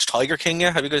guys have watched Tiger King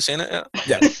yet. Have you guys seen it yet?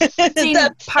 Yeah.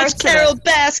 That's Carol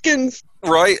Baskins.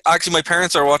 Right. Actually, my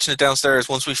parents are watching it downstairs.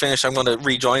 Once we finish, I'm going to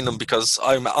rejoin them because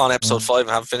I'm on episode 5 and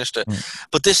haven't finished it.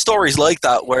 But this story's like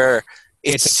that, where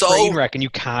it's a train wreck and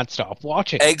you can't stop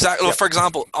watching. Exactly. Well, for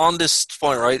example, on this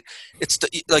point, right, it's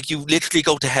like you literally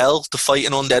go to hell to fight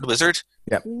an undead wizard.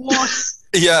 Yeah. What?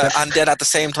 Yeah, and then at the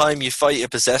same time you fight a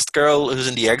possessed girl who's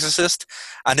in The Exorcist,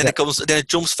 and then it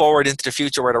jumps forward into the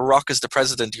future where The Rock is the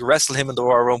president. You wrestle him in the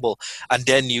Royal Rumble, and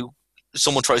then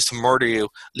someone tries to murder you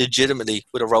legitimately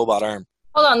with a robot arm.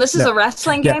 Hold on, this is a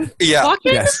wrestling game? Yeah. What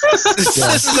game is this?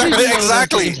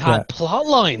 Exactly. Had plot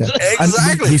lines.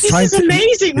 Exactly. He's trying This is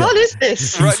amazing. What is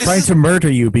this? He's trying to murder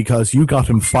you because you got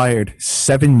him fired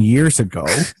 7 years ago,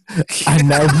 and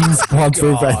now he's wants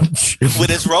revenge with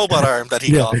his robot arm that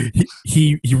he got.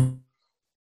 He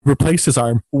replaced his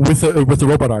arm with a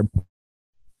robot arm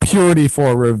purely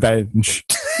for revenge.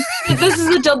 This is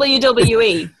the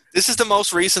WWE. This is the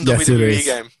most recent WWE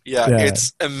game. Yeah,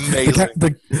 it's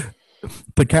amazing.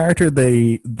 The character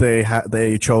they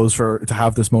chose to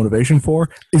have this motivation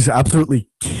for is absolutely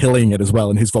killing it as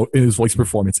well in his voice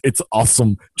performance. It's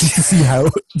awesome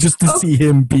just to see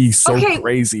him be so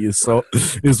crazy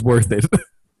is worth it.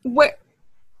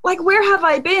 Where have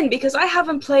I been? Because I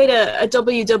haven't played a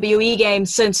WWE game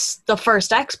since the first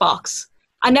Xbox,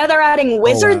 and now they're adding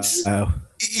wizards. Oh, wow.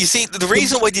 You see, the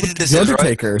reason why they did this the is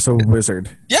Undertaker, so wizard.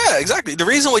 Yeah, exactly. The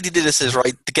reason why they did this is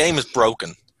the game is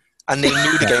broken. And they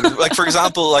knew the game. Like, for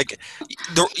example, like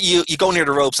you go near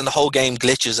the ropes and the whole game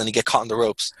glitches and you get caught in the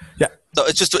ropes. Yeah. So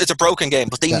it's a broken game,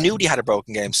 but they knew they had a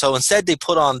broken game. So instead they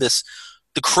put on the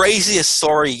craziest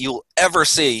story you'll ever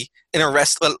see in a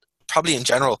probably in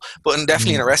general, but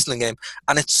definitely in a wrestling game.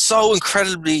 And it's so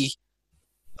incredibly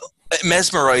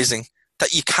mesmerizing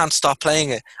that you can't stop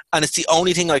playing it. And it's the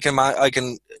only thing I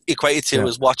can equate it to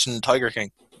is watching Tiger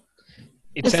King.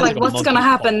 It's like, what's going to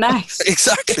happen next?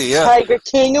 Exactly, yeah. Tiger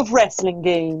King of wrestling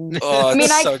games. Oh,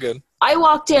 it's so good. I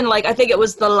walked in, I think it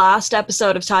was the last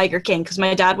episode of Tiger King, because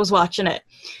my dad was watching it.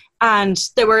 And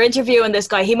they were interviewing this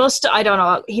guy. He must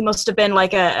have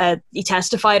been he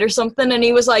testified or something. And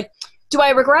he was like, do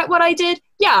I regret what I did?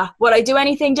 Yeah. Would I do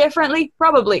anything differently?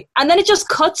 Probably. And then it just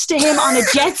cuts to him on a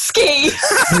jet ski.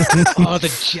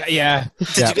 Yeah.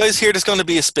 Did you guys hear there's going to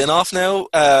be a spin-off now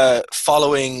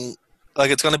following... Like,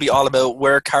 it's going to be all about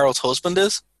where Carol's husband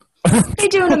is. They're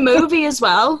doing a movie as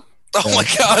well. Oh my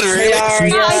God! Really? Yeah,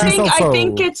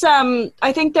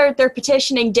 I think they're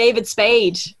petitioning David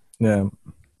Spade. Yeah.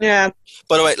 Yeah.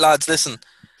 By the way, lads, listen.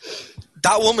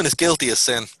 That woman is guilty as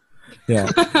sin. Yeah.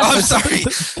 I'm sorry.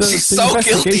 She's so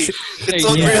guilty. It's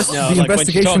unreal. The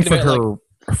investigation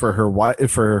for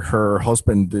her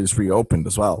husband is reopened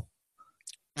as well.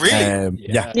 Really?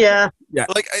 Yeah.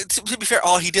 Like, to be fair,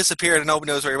 he disappeared and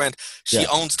nobody knows where he went. She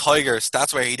owns tigers.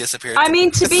 That's where he disappeared. I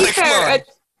mean, to be fair,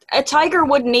 a tiger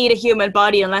wouldn't need a human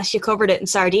body unless you covered it in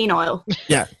sardine oil.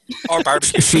 Yeah. Or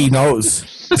barbecue. She knows.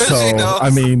 So, she knows. I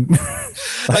mean...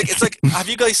 it's like, have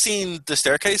you guys seen The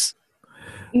Staircase?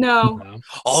 No.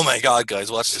 Oh my God, guys,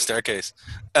 watch The Staircase.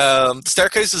 The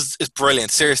Staircase is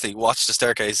brilliant. Seriously, watch The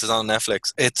Staircase. It's on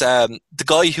Netflix. It's the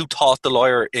guy who taught the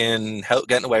lawyer in How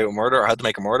Getting Away with Murder or How to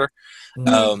Make a Murder.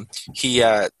 He's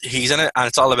in it, and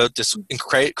it's all about this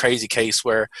crazy case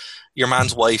where your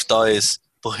man's wife dies,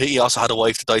 but he also had a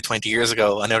wife that died 20 years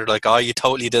ago, and they're like, oh, you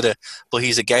totally did it, but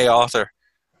he's a gay author.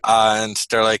 And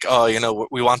they're like, oh,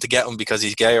 we want to get him because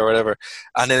he's gay or whatever.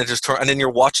 And then and then you're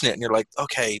watching it and you're like,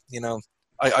 okay,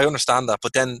 I understand that,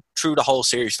 but then through the whole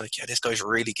series, you're like, yeah, this guy's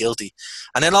really guilty.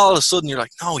 And then all of a sudden, you're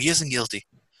like, no, he isn't guilty.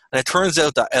 And it turns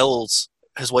out that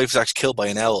his wife was actually killed by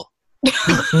an owl.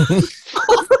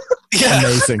 Yeah.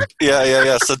 Amazing.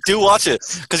 Yeah. So do watch it,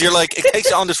 because you're like, it takes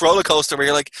you on this roller coaster where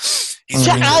you're like, he's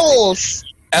owls.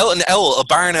 An owl, a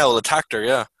barn owl attacked her,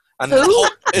 yeah. And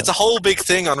it's a whole big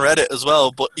thing on Reddit as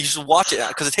well, but you should watch it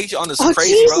because it takes you on this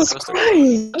crazy roller coaster.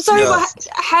 I'm sorry, but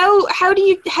how do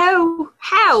you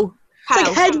It's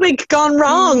like Hedwig gone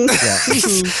wrong.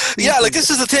 Yeah, like this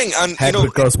is the thing, and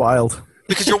Hedwig goes wild.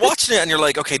 Because you're watching it and you're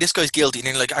like, okay, this guy's guilty, and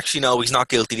then you're like, actually no, he's not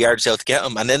guilty. They are just out to get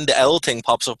him, and then the owl thing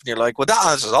pops up, and you're like, well, that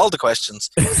answers all the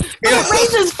questions. It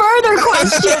raises further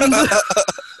questions.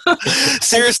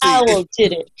 Seriously, the owl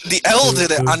did it. The owl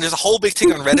did it, and there's a whole big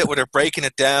thing on Reddit where they're breaking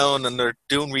it down and they're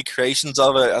doing recreations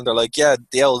of it, and they're like, yeah,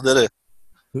 the owl did it.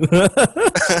 It's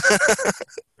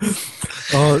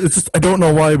just, I don't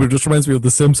know why, but it just reminds me of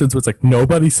The Simpsons, where it's like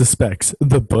nobody suspects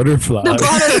the butterfly. The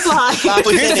butterfly.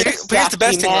 But here's the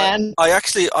best thing.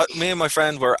 Me and my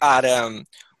friend were at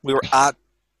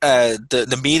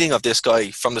the meeting of this guy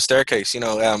from the staircase. It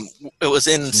was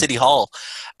in City Hall,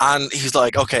 and he's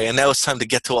like, "Okay, and now it's time to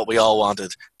get to what we all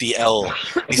wanted, the L."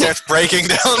 He starts breaking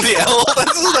down the L.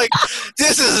 This is like,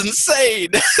 this is insane.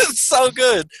 It's so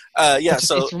good.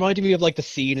 It's reminding me of like the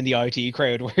scene in the IT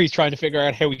Crowd where he's trying to figure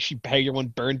out how your one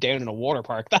burned down in a water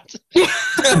park. That's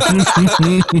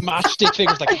matchstick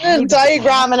figures like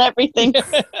diagram and everything.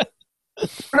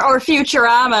 Or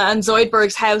Futurama, and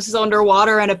Zoidberg's house is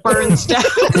underwater and it burns down.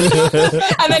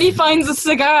 And then he finds a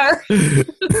cigar.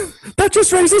 That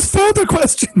just raises further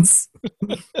questions.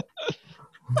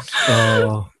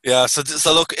 Yeah,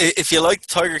 so look, if you like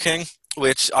Tiger King,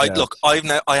 which I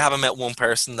haven't met one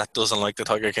person that doesn't like the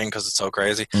Tiger King because it's so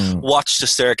crazy. Watch The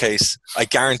Staircase. I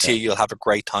guarantee you'll have a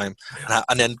great time,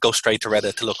 and then go straight to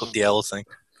Reddit to look up the L thing.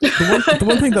 The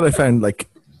one thing that I found like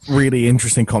really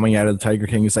interesting coming out of the Tiger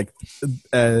King is like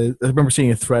I remember seeing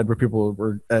a thread where people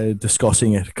were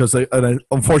discussing it because I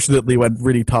unfortunately went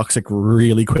really toxic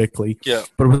really quickly. Yeah,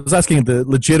 but I was asking the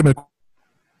legitimate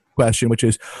question, which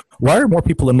is, why are more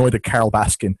people annoyed at Carol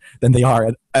Baskin than they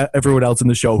are at everyone else in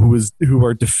the show who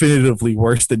are definitively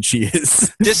worse than she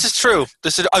is? This is true.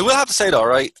 I will have to say though,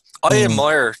 right? I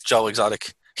admire Joe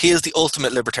Exotic. He is the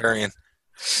ultimate libertarian.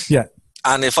 Yeah,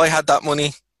 and if I had that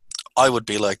money, I would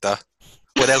be like that.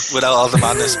 Without all the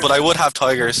madness, but I would have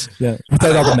tigers. Yeah,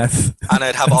 without all the meth, and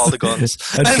I'd have all the guns.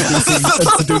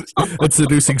 and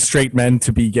seducing straight men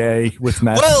to be gay with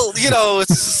meth. Well, it all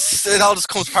just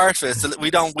comes part of it. So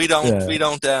we don't He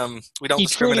discriminate.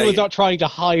 truly was not trying to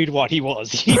hide what he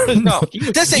was. He's the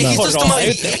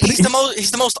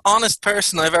most honest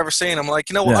person I've ever seen. I'm like,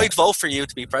 I'd vote for you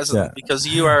to be president because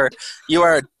you are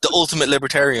the ultimate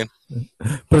libertarian.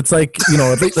 But it's like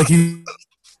like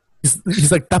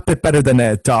He's like that bit better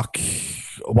than Doc.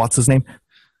 What's his name?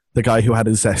 The guy who had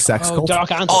his sex cult. Doc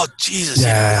Antle. Oh Jesus!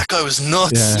 Yeah, that guy was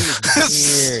nuts.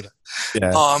 Yeah. Weird.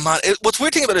 Yeah. Oh man, what's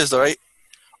weird thing about it is though, right?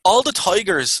 All the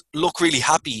tigers look really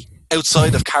happy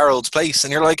outside of Carol's place,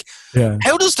 and you're like,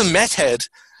 how does the meth head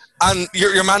and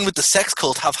your man with the sex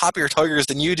cult have happier tigers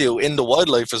than you do in the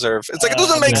wildlife reserve? It's like it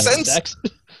doesn't make sense.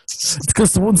 It's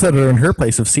because the ones that are in her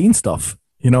place have seen stuff.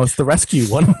 It's the rescue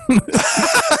one.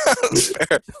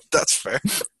 That's fair.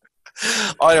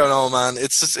 I don't know, man.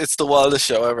 It's the wildest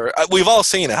show ever. We've all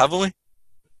seen it, haven't we?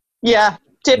 Yeah,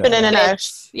 dipping in and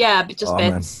out. Yeah, just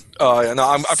bits. Man. Oh yeah, no.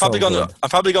 I'm probably going to.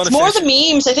 It's more the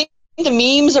memes. I think the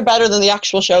memes are better than the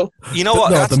actual show. You know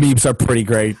what? No, the memes are pretty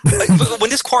great.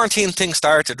 When this quarantine thing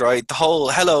started, right? The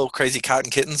whole "Hello, crazy cat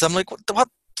and kittens." I'm like, what?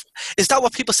 Is that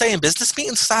what people say in business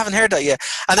meetings? I haven't heard that yet.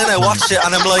 And then I watched it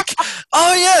and I'm like,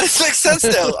 oh yeah, this makes sense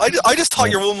now. I just thought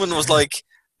your woman was like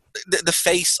the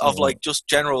face of like just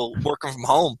general working from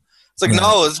home. It's like,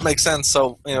 no, this makes sense.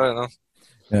 So, I don't know.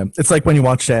 Yeah, it's like when you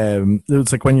watch.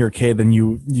 It's like when you're a kid and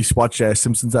you watch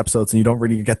Simpsons episodes and you don't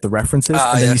really get the references,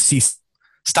 and then you see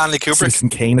Stanley Kubrick, Citizen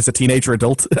Kane as a teenager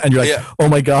adult, and you're like, oh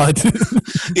my god.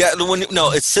 Yeah,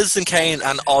 it's Citizen Kane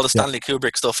and all the Stanley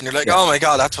Kubrick stuff, and you're like, oh my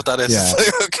god, that's what that is. Yeah.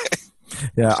 Okay.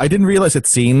 Yeah, I didn't realize it's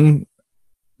seen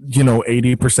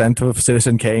 80% of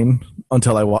Citizen Kane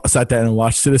until I sat down and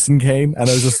watched Citizen Kane, and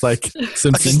I was just like,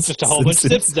 Simpsons. Just a whole bunch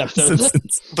of Simpsons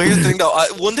episodes. But here's the thing, though.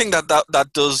 One thing that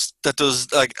does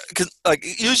like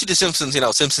usually the Simpsons,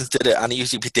 Simpsons did it, and it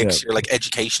usually predicts your like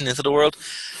education into the world.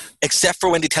 Except for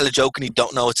when they tell a joke and you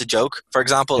don't know it's a joke. For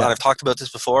example, and I've talked about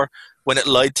this before, when it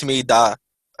lied to me that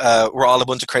we're all a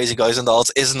bunch of crazy guys and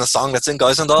dolls isn't a song that's in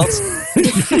Guys and Dolls.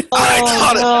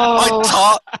 I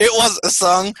thought it was a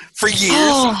song for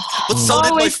years. But so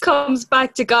always comes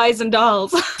back to Guys and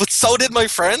Dolls. But so did my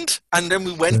friend. And then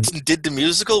we went and did the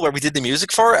musical where we did the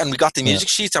music for it, and we got the music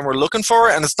sheets and we're looking for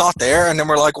it and it's not there. And then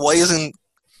we're like, why isn't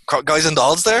Guys and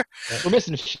Dolls there? We're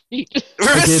missing a sheet.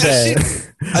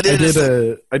 I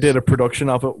did a production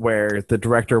of it where the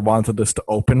director wanted us to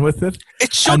open with it.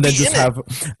 It should and then be just in have it.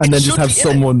 and then just have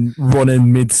someone run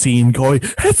in mid-scene going,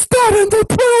 "It's not in the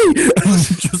play,"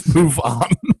 and just move on.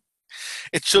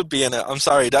 It should be in it. I'm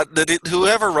sorry.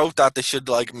 Whoever wrote that, they should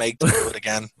like make them do it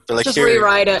again. Like, just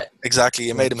rewrite it. Exactly.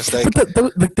 You made a mistake. But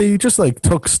they just like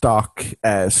took stock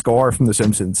score from The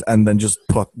Simpsons and then just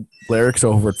put lyrics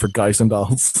over it for Guys and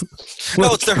Dolls.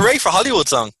 No, it's the Hooray for Hollywood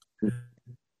song.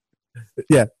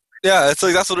 Yeah. Yeah, it's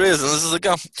like that's what it is, and this is like,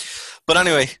 but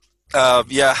anyway,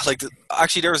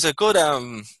 actually, there was a good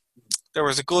There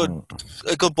was a good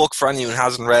book for anyone who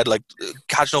hasn't read, like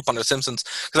catching up on The Simpsons.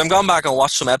 Because I'm going back and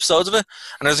watched some episodes of it,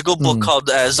 and there's a good book called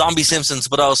Zombie Simpsons,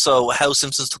 but also How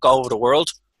Simpsons Took Over the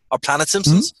World, or Planet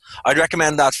Simpsons. I'd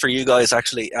recommend that for you guys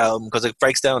actually, because it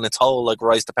breaks down its whole like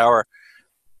rise to power,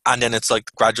 and then it's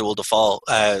like gradual to fall.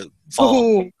 It's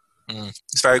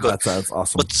very good. That's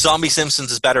awesome. But Zombie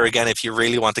Simpsons is better again if you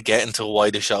really want to get into why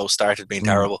the show started being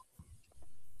terrible.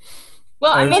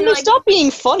 Well, I mean, they stopped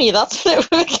being funny. That's when it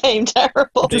became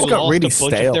terrible. They got really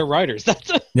stale. Their writers.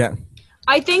 Yeah.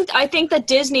 I think that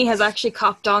Disney has actually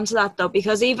copped onto that though,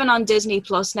 because even on Disney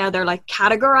Plus now they're like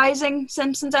categorizing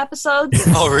Simpsons episodes.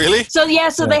 Oh, really? So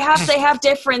they have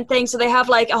different things. So they have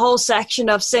like a whole section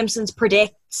of Simpsons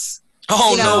predicts.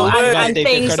 Oh, and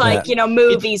things like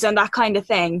movies and that kind of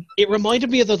thing. It reminded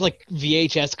me of those like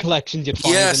VHS collections you'd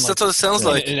find. Yes, in, like, that's what it sounds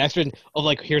like. An extra of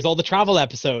like, here's all the travel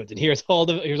episodes and here's all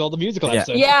the musical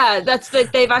episodes. Yeah,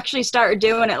 they've actually started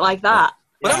doing it like that.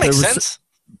 Well, that makes sense.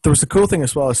 There was a cool thing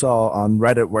as well I saw on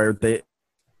Reddit where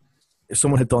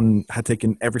someone had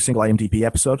taken every single IMDb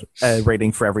episode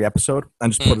rating for every episode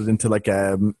and just put it into like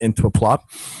into a plot.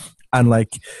 And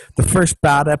like the first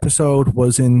bad episode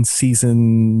was in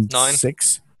season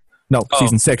 6. No,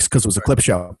 season 6 because it was a clip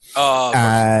show.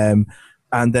 And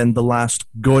then the last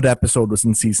good episode was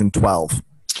in season 12.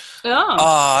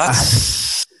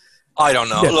 That's I don't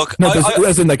know. Yeah. Look,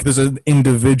 as in like there's an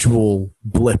individual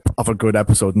blip of a good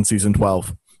episode in season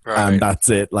 12. Right. And that's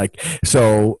it. Like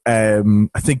so, I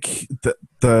think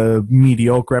the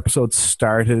mediocre episodes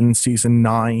started in season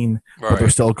 9, but they're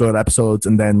still good episodes.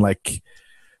 And then like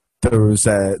there was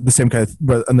the same kind of,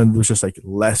 and then there was just like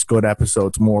less good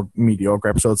episodes, more mediocre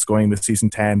episodes going into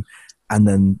season 10, and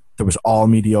then there was all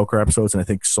mediocre episodes, and I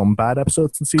think some bad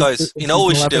episodes in season. Guys, you know what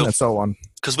we should do, and so on.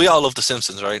 Because we all love The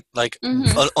Simpsons, right? Like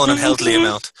unhealthily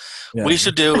amount. Yeah. We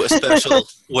should do a special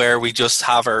where we just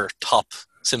have our top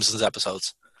Simpsons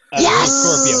episodes.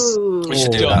 Yes! We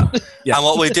should do that. Yeah. And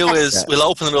what we do is we'll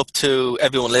open it up to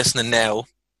everyone listening now.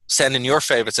 Send in your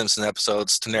favorite Simpsons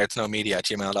episodes to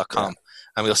nerdtoknowmedia@gmail.com,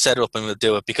 and we'll set it up and we'll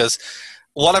do it. Because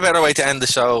what a better way to end the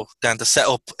show than to set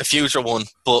up a future one,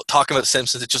 but talking about The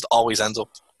Simpsons, it just always ends up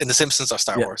in The Simpsons or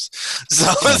Star Wars. So,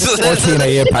 or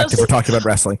TNA Impact if we're talking about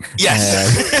wrestling.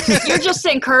 Yes. You're just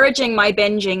encouraging my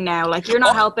binging now. Like you're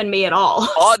not helping me at all.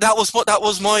 Oh, that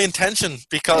was my intention,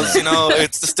 because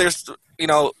it's just,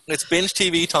 it's binge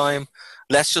TV time.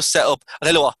 Let's just set up. I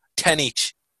tell you what, 10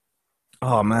 each.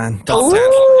 Oh man, top 10.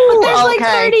 But there's like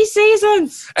 30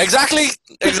 seasons. Exactly.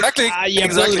 Exactly.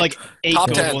 Like 8 top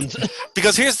good 10. ones.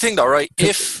 Because here's the thing, though, right?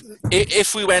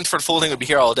 If we went for the full thing, we'd be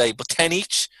here all day. But 10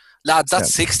 each, lads,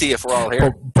 that's 60 if we're all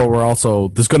here. But we're also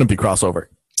there's going to be crossover.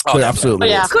 Oh, absolutely.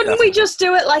 Yeah. Couldn't we just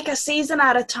do it like a season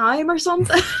at a time or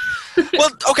something? Well,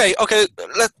 okay.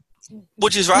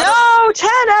 Would you rather? No,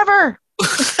 10 ever.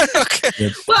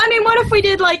 Okay. Well, I mean, what if we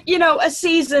did like a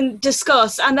season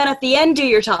discuss, and then at the end do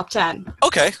your top 10?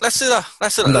 Okay, let's do that.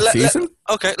 Season?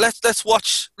 Okay, let's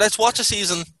watch a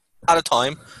season at a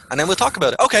time, and then we'll talk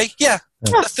about it. Okay, yeah.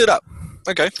 Let's do that.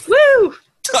 Okay. Woo!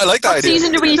 I like that What idea.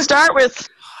 season do we start with?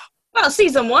 Well,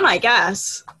 season 1, I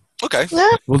guess. Okay. Yeah.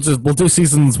 We'll do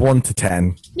seasons 1 to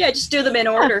 10. Yeah, just do them in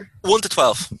order. 1 to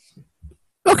 12.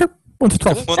 Okay. 1 to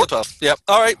 12. 1 to 12. Yep.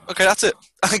 All right. Okay, that's it.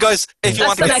 Guys, if you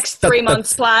want the next 3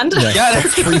 months planned. Yeah,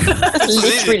 that's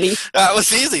literally. That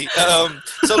was easy.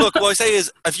 So look, what I say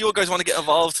is, if you guys want to get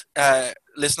involved,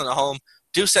 listening at home,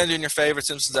 do send in your favorite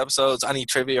Simpsons episodes, any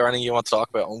trivia or anything you want to talk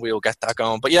about, and we'll get that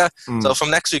going. But yeah, so from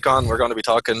next week on, we're going to be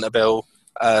talking about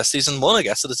season 1, I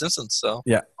guess, of The Simpsons. So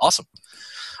yeah, awesome.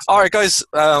 All right, guys.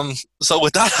 So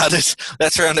with that added,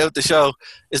 let's round out the show.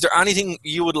 Is there anything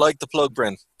you would like to plug,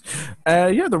 Bryn?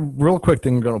 The real quick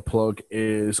thing I'm going to plug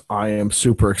is I am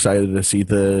super excited to see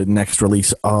the next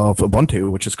release of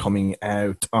Ubuntu, which is coming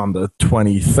out on the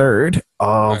 23rd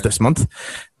of this month,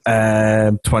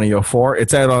 2004.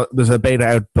 It's out. There's a beta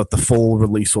out, but the full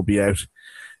release will be out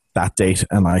that date,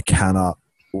 and I cannot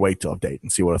wait to update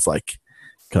and see what it's like,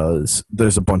 because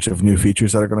there's a bunch of new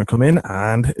features that are going to come in,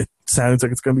 and it sounds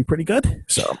like it's going to be pretty good.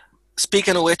 So.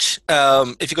 Speaking of which,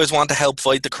 if you guys want to help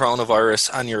fight the coronavirus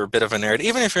and you're a bit of a nerd,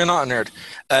 even if you're not a nerd,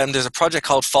 there's a project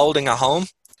called Folding at Home,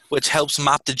 which helps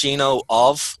map the genome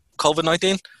of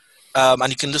COVID-19. And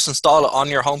you can just install it on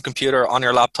your home computer, on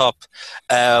your laptop,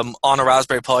 on a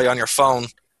Raspberry Pi, on your phone,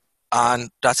 and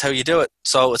that's how you do it.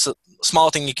 So it's a small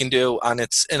thing you can do, and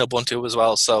it's in Ubuntu as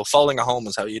well. So Folding at Home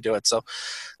is how you do it. So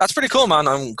that's pretty cool, man.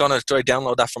 I'm going to try to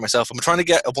download that for myself. I'm trying to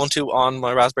get Ubuntu on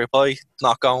my Raspberry Pi. It's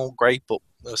not going great, but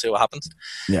we'll see what happens.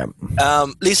 Yeah.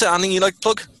 Lisa, anything you like to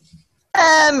plug?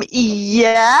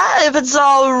 Yeah, if it's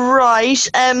all right.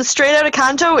 Straight Outta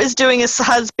Canto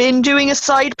has been doing a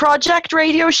side project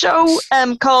radio show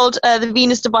called the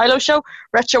Venus DeVilo Show,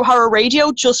 Retro Horror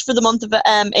Radio, just for the month of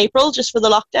April, just for the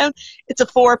lockdown. It's a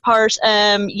 4-part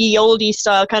ye olde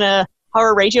style kind of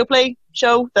horror radio play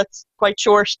show that's quite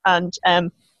short, and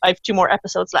I have 2 more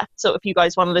episodes left. So if you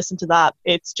guys want to listen to that,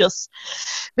 it's just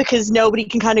because nobody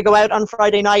can kind of go out on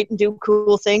Friday night and do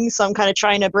cool things. So I'm kind of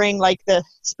trying to bring like the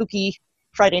spooky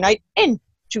Friday night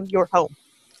into your home.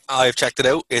 I've checked it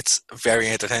out. It's very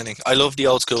entertaining. I love the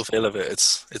old school feel of it.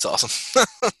 It's awesome.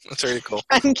 It's really cool.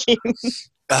 Thank you.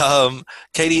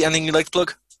 Katie, anything you'd like to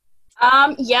plug?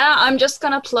 Yeah, I'm just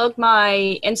going to plug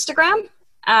my Instagram.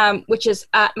 Which is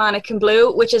at Mannequin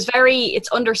Blue, which is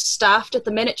it's understaffed at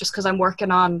the minute just because I'm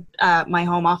working on my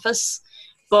home office.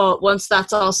 But once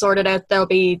that's all sorted out, there'll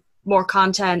be more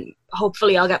content.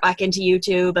 Hopefully I'll get back into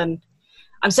YouTube, and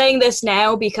I'm saying this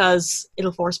now because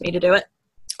it'll force me to do it.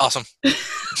 Awesome.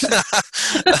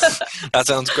 That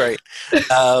sounds great.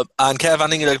 And Kev,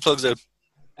 anything you'd like to plug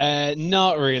out?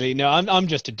 Not really. No, I'm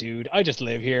just a dude. I just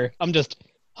live here. I'm just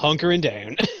hunkering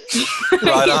down.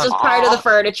 Right He's just part of the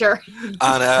furniture.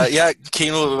 And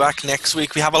Keen will be back next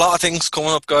week. We have a lot of things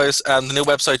coming up, guys. The new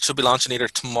website should be launching either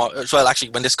tomorrow. Well, actually,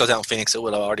 when this goes out in Phoenix, it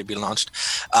will have already been launched.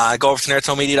 Go over to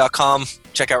nerdtonemedia.com.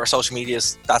 Check out our social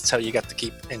medias. That's how you get to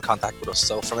keep in contact with us.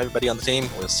 So from everybody on the team,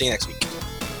 we'll see you next week.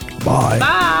 Bye.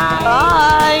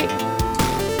 Bye. Bye.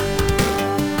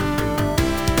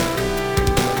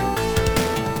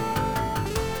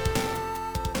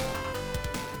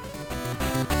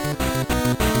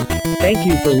 Thank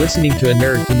you for listening to a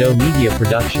Nerd to Know Media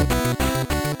production.